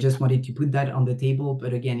yeah, I just wanted to put that on the table,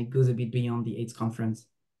 but again, it goes a bit beyond the AIDS conference.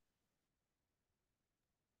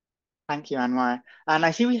 Thank you, Anwar. And I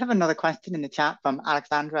see we have another question in the chat from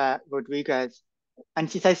Alexandra Rodriguez.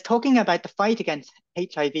 And she says, talking about the fight against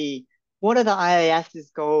HIV, what are the IAS's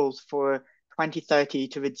goals for 2030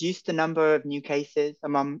 to reduce the number of new cases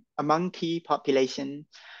among key populations,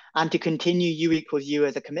 and to continue U=U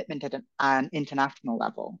as a commitment at an international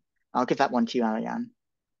level? I'll give that one to you, Ariane.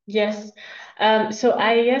 Yes. So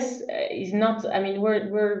IAS is not, I mean,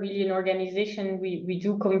 we're really an organization. We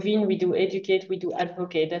do convene, we do educate, we do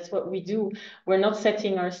advocate. That's what we do. We're not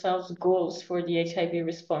setting ourselves goals for the HIV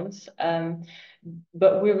response,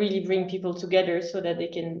 but we really bring people together so that they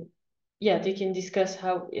can discuss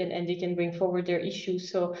how, and they can bring forward their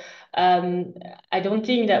issues. So I don't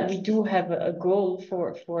think that we do have a goal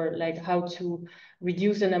for like how to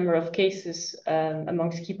reduce the number of cases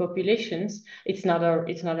amongst key populations. It's not our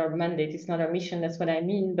mandate, it's not our mission, that's what I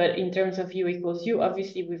mean. But in terms of U=U,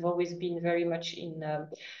 obviously we've always been very much in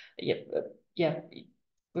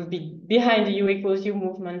we've been behind the U=U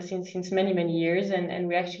movement since many years, and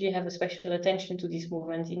we actually have a special attention to this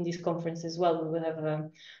movement in this conference as well. We will have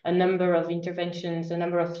a number of interventions, a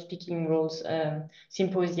number of speaking roles,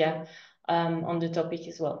 symposia on the topic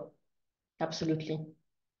as well. Absolutely.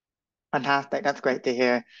 Fantastic. That's great to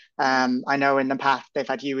hear. I know in the past they've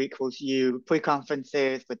had U=U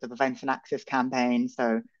pre-conferences with the Prevention Access campaign.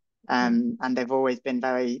 So, and they've always been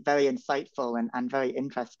very insightful and very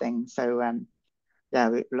interesting. So, yeah,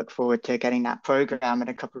 we look forward to getting that program in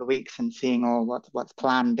a couple of weeks and seeing all what's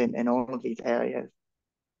planned in all of these areas.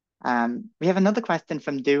 We have another question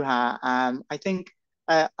from Duha. I think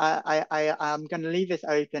I'm going to leave this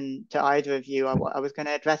open to either of you. I was going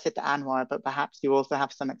to address it to Anwar, but perhaps you also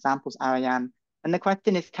have some examples, Ariane. And the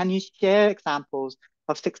question is, can you share examples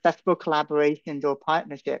of successful collaborations or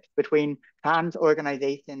partnerships between trans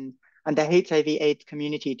organizations and the HIV/AIDS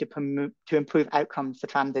community to improve outcomes for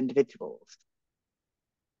trans individuals?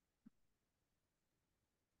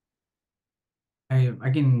 I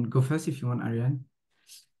can go first if you want, Ariane.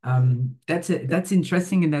 That's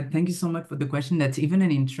interesting, and that thank you so much for the question. That's even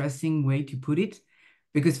an interesting way to put it,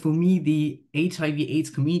 because for me, the HIV/AIDS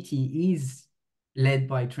community is led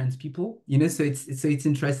by trans people, so it's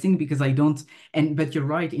interesting because I don't, but you're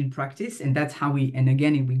right in practice, and that's how and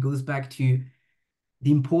again, it goes back to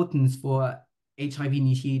the importance for HIV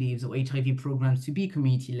initiatives or HIV programs to be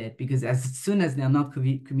community-led, because as soon as they're not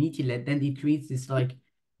community-led, then it creates this like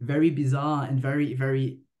very bizarre and very,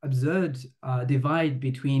 very absurd divide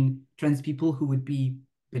between trans people who would be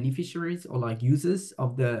beneficiaries or like users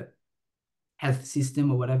of the health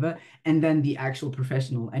system or whatever, and then the actual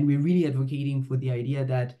professional. And we're really advocating for the idea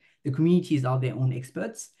that the communities are their own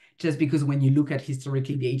experts, just because when you look at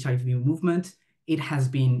historically the HIV movement, it has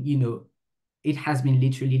been, it has been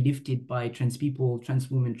literally lifted by trans people,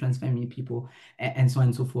 trans women, trans family people, and so on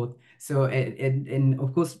and so forth. So, and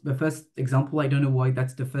of course, the first example, I don't know why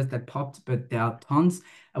that's the first that popped, but there are tons.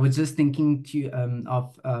 I was just thinking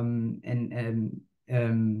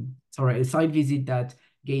sorry, a side visit that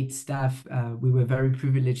GATE staff, we were very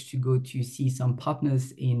privileged to go to see some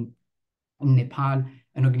partners in Nepal,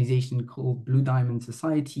 an organization called Blue Diamond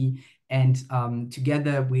Society, and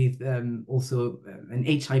together with also an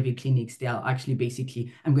HIV clinics, they are actually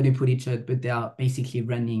basically, I'm going to put it short, but they are basically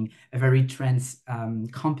running a very trans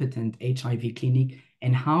competent HIV clinic.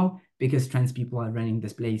 And how? Because trans people are running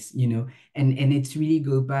this place, and it's really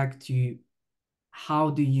go back to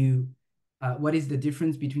how do you, what is the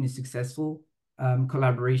difference between a successful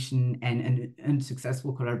collaboration and an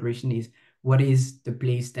unsuccessful collaboration is what is the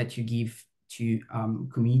place that you give to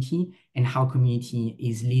community and how community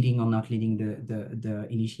is leading or not leading the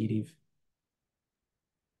initiative.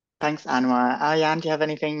 Thanks, Anwar. Ariane, do you have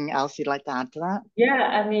anything else you'd like to add to that? Yeah,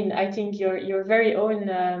 I mean, I think your very own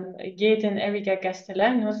GATE and Erika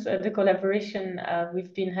Castellanos, the collaboration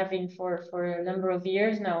we've been having for a number of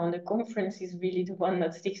years now on the conference is really the one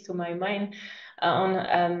that sticks to my mind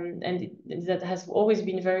and that has always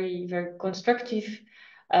been very, very constructive.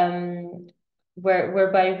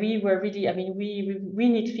 Whereby we were really, I mean, we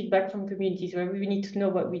need feedback from communities where we need to know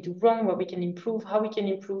what we do wrong, what we can improve, how we can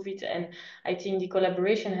improve it, and I think the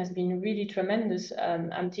collaboration has been really tremendous.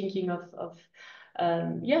 I'm thinking of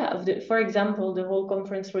for example, the whole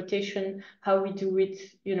conference rotation, how we do it,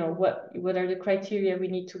 what are the criteria we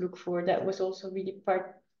need to look for. That was also really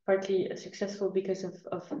partly successful because of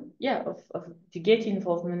the GATE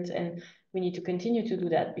involvement, and we need to continue to do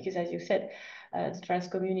that because, as you said, the trans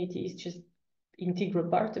community is just integral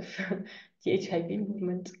part of the HIV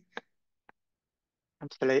movement.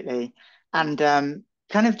 Absolutely. And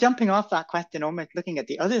kind of jumping off that question, almost looking at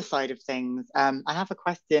the other side of things, I have a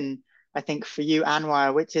question, I think, for you,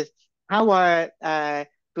 Anwar, which is how are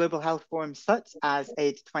global health forums such as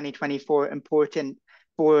AIDS 2024 important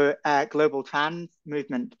for global trans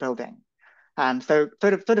movement building? So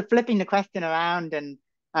sort of flipping the question around and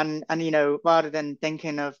rather than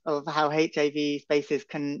thinking of how HIV spaces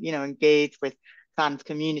can, engage with trans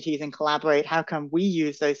communities and collaborate, how can we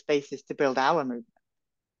use those spaces to build our movement?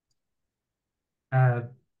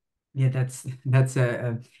 Yeah, that's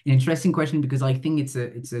an interesting question because I think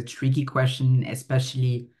it's a tricky question,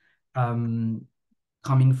 especially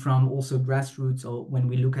coming from also grassroots or when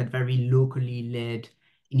we look at very locally led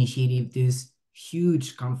initiative. There's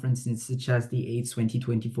huge conferences such as the AIDS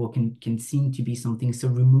 2024 can seem to be something so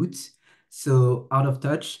remote, so out of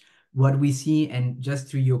touch. What we see, and just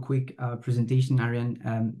through your quick presentation,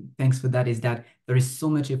 Ariane, thanks for that, is that there is so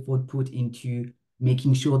much effort put into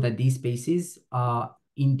making sure that these spaces are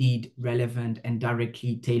indeed relevant and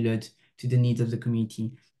directly tailored to the needs of the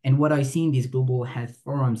community. And what I see in these global health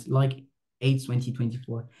forums like AIDS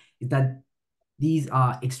 2024 is that these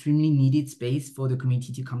are extremely needed space for the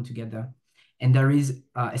community to come together. And there is,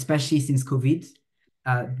 especially since COVID,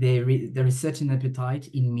 there is such an appetite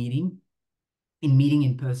in meeting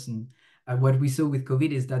in person. What we saw with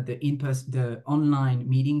COVID is that the online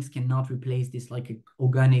meetings cannot replace this like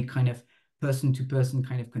organic kind of person-to-person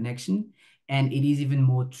kind of connection. And it is even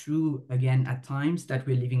more true again at times that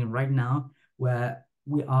we're living in right now where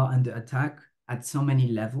we are under attack at so many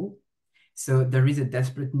levels. So there is a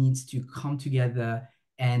desperate need to come together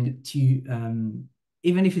and to,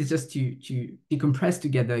 even if it's just to decompress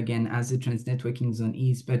together again as the trans networking zone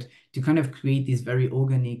is, but to kind of create this very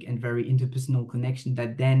organic and very interpersonal connection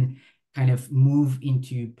that then kind of move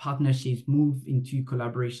into partnerships, move into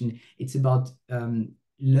collaboration. It's about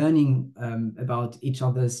learning about each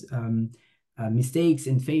other's mistakes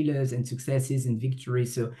and failures and successes and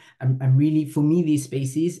victories. So I'm really, for me, these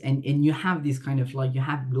spaces, and you have this kind of like, you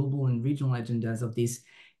have global and regional agendas of these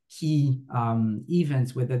key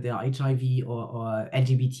events, whether they're HIV or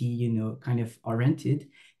LGBT, you know, kind of oriented,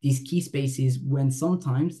 these key spaces, when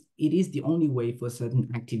sometimes it is the only way for certain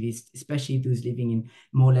activists, especially those living in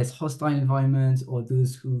more or less hostile environments, or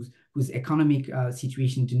those whose economic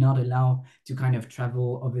situation do not allow to kind of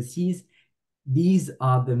travel overseas. These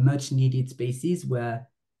are the much needed spaces where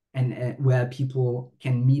where people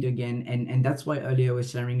can meet again. And that's why earlier I was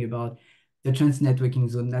sharing about the trans networking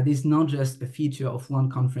zone. That is not just a feature of one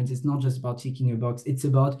conference. It's not just about ticking a box. It's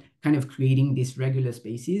about kind of creating these regular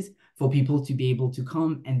spaces for people to be able to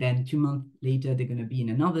come, and then 2 months later they're going to be in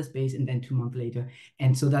another space, and then 2 months later,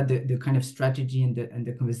 and so that the kind of strategy and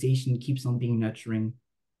the conversation keeps on being nurturing.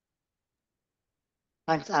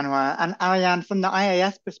 Thanks, Anwar. And Ariane, from the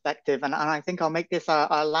IAS perspective, and I think I'll make this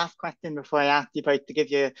our last question before I ask you both to give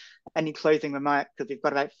you any closing remarks, because we've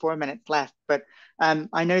got about 4 minutes left. But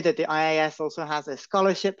I know that the IAS also has a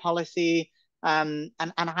scholarship policy. And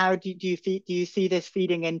how do you see this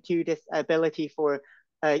feeding into this ability for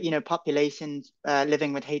populations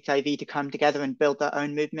living with HIV to come together and build their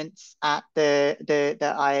own movements at the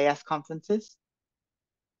IAS conferences?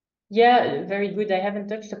 Yeah, very good. I haven't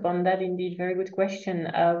touched upon that indeed. Very good question.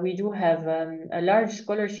 We do have a large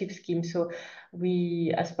scholarship scheme. So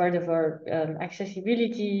we, as part of our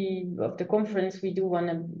accessibility of the conference, we do want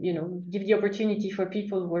to, give the opportunity for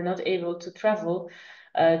people who are not able to travel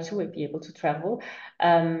to be able to travel.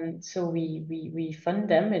 So we fund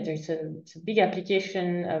them. It's a big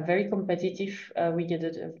application, very competitive. We get,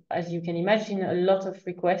 as you can imagine, a lot of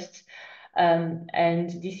requests. And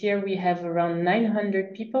this year we have around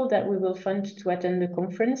 900 people that we will fund to attend the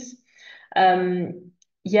conference.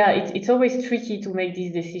 Yeah, it's always tricky to make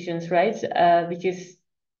these decisions, right? Because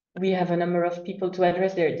we have a number of people to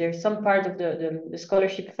address. There's some part of the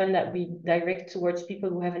scholarship fund that we direct towards people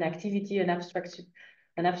who have an activity, an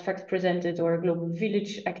abstract presented, or a global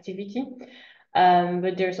village activity.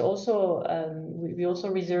 But there's also we also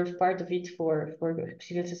reserve part of it for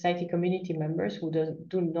civil society community members who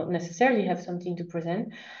do not necessarily have something to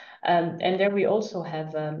present. And there we also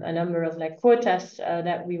have a number of like quotas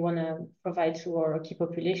that we want to provide to our key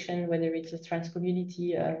population, whether it's a trans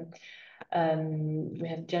community. We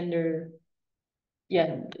have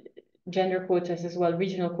gender quotas as well,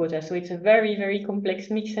 regional quotas. So it's a very, very complex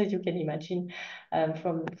mix, as you can imagine,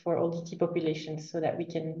 for all the key populations, so that we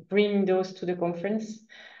can bring those to the conference.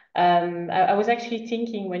 I was actually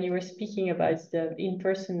thinking when you were speaking about the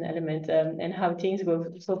in-person element and how things go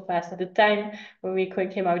so fast. At the time when we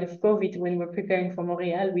came out of COVID, when we were preparing for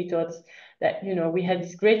Montreal, we thought that, we had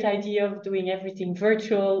this great idea of doing everything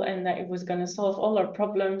virtual and that it was going to solve all our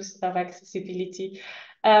problems of accessibility.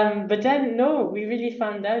 But then, no, we really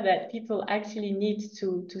found out that people actually need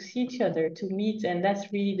to see each other, to meet, and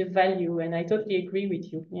that's really the value. And I totally agree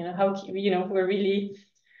with you. We're really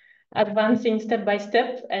advancing step by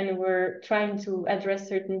step, and we're trying to address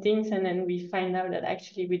certain things, and then we find out that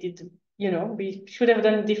actually we should have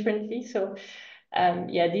done differently. So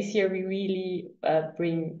this year we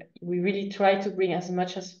really try to bring as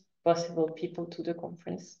much as possible people to the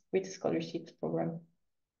conference with the scholarships program.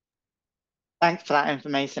 Thanks for that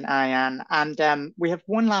information, Ariane. And we have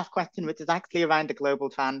one last question, which is actually around the Global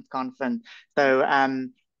Trans Conference. So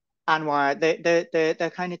Anwar,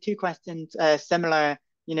 the kind of two questions similar.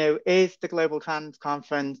 Is the Global Trans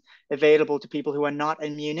Conference available to people who are not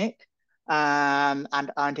in Munich and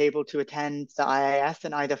aren't able to attend the IAS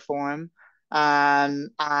in either form?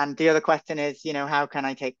 And the other question is, how can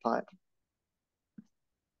I take part?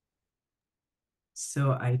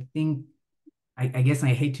 So I think, I guess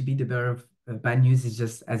I hate to be the bearer of bad news. It's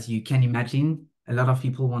just, as you can imagine, a lot of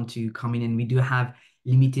people want to come in, and we do have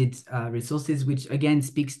limited resources, which again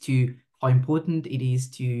speaks to how important it is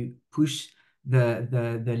to push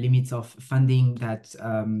the limits of funding that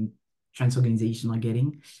trans organizations are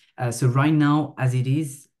getting. So right now, as it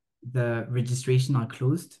is, the registration are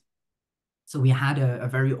closed. So we had a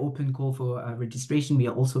very open call for registration. We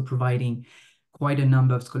are also providing quite a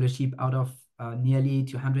number of scholarship. Out of nearly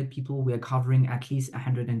 200 people, we are covering at least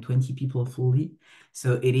 120 people fully.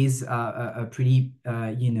 So it is a pretty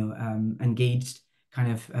engaged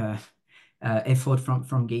kind of effort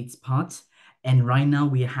from GATE's part. And right now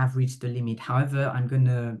we have reached the limit. However, I'm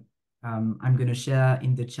gonna share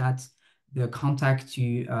in the chat the contact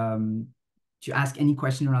to ask any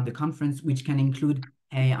question around the conference, which can include,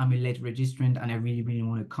 hey, I'm a late registrant and I really, really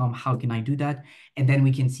want to come. How can I do that? And then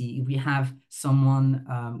we can see if we have someone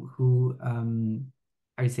who,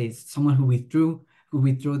 I would say someone who withdrew, who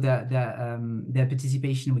withdraw their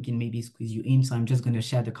participation, we can maybe squeeze you in. So I'm just going to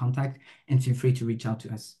share the contact, and feel free to reach out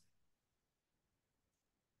to us.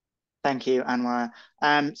 Thank you, Anwar.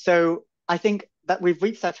 So I think that we've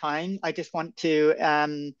reached that time. I just want to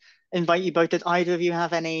invite you both. Does either of you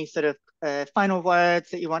have any sort of final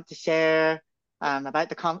words that you want to share about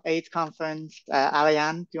the AIDS conference?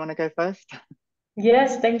 Ariane, do you want to go first?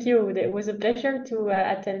 Yes, thank you. It was a pleasure to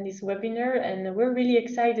attend this webinar, and we're really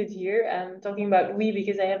excited here. Talking about we,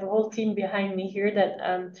 because I have a whole team behind me here that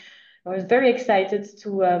I was very excited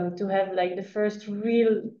to have like the first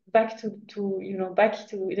real back to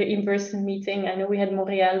the in-person meeting. I know we had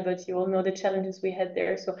Montreal, but you all know the challenges we had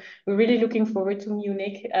there. So we're really looking forward to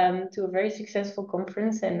Munich, to a very successful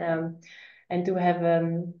conference, and to have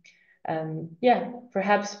yeah,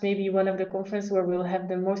 perhaps maybe one of the conferences where we'll have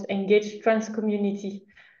the most engaged trans community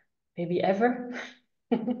maybe ever.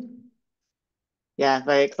 Yeah,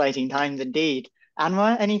 very exciting times indeed.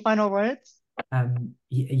 Anwar, any final words?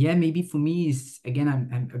 Yeah, maybe for me is, again,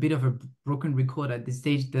 I'm a bit of a broken record at this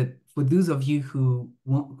stage, that for those of you who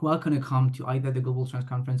are going to come to either the Global Trans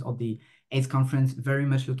Conference or the AIDS Conference, very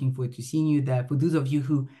much looking forward to seeing you there. For those of you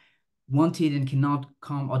who wanted and cannot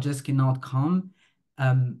come, or just cannot come,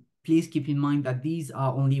 please keep in mind that these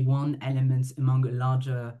are only one element among a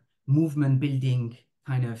larger movement building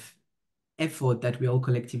kind of effort that we're all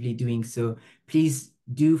collectively doing. So please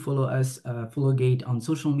do follow us, follow GATE on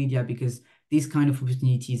social media, because these kind of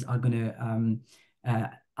opportunities are gonna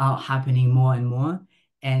are happening more and more.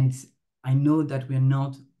 And I know that we're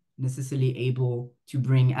not necessarily able to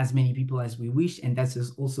bring as many people as we wish, and that's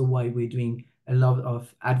also why we're doing a lot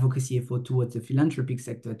of advocacy effort towards the philanthropic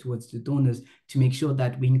sector, towards the donors, to make sure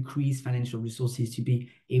that we increase financial resources to be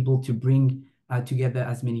able to bring together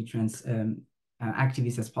as many trans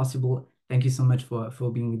activists as possible. Thank you so much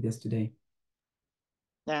for being with us today.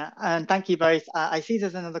 Yeah, and thank you both. I see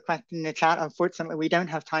there's another question in the chat. Unfortunately, we don't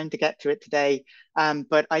have time to get to it today,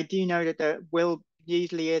 but I do know that there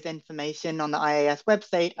usually is information on the IAS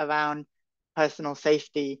website around personal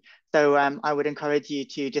safety. So I would encourage you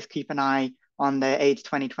to just keep an eye on the AIDS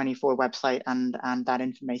 2024 website, and that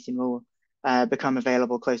information will become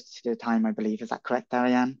available close to the time, I believe. Is that correct,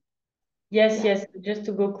 Ariane? Yes, yes. Just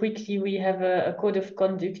to go quickly, we have a code of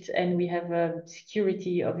conduct, and we have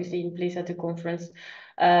security obviously in place at the conference.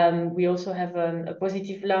 We also have a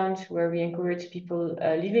positive lounge where we encourage people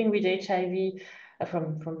living with HIV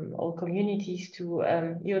from all communities to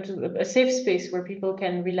to a safe space where people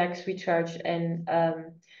can relax, recharge, and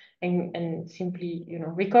simply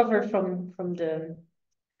recover from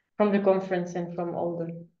the conference and from all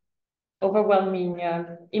the overwhelming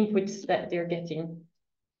inputs that they're getting.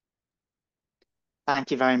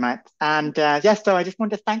 Thank you very much. And yes, so I just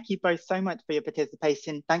want to thank you both so much for your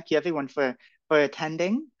participation. Thank you everyone for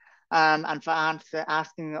attending, and for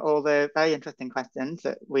asking all the very interesting questions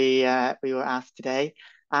that we were asked today.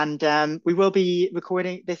 And we will be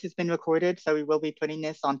recording, this has been recorded, so we will be putting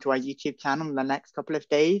this onto our YouTube channel in the next couple of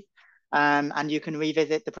days. And you can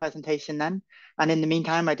revisit the presentation then. And in the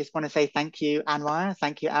meantime, I just want to say thank you, Anwar,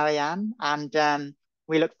 thank you, Ariane, and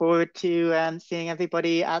we look forward to seeing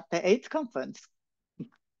everybody at the AIDS conference.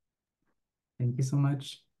 Thank you so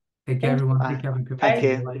much. Take care, everyone. Take care. Thank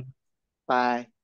you. Bye.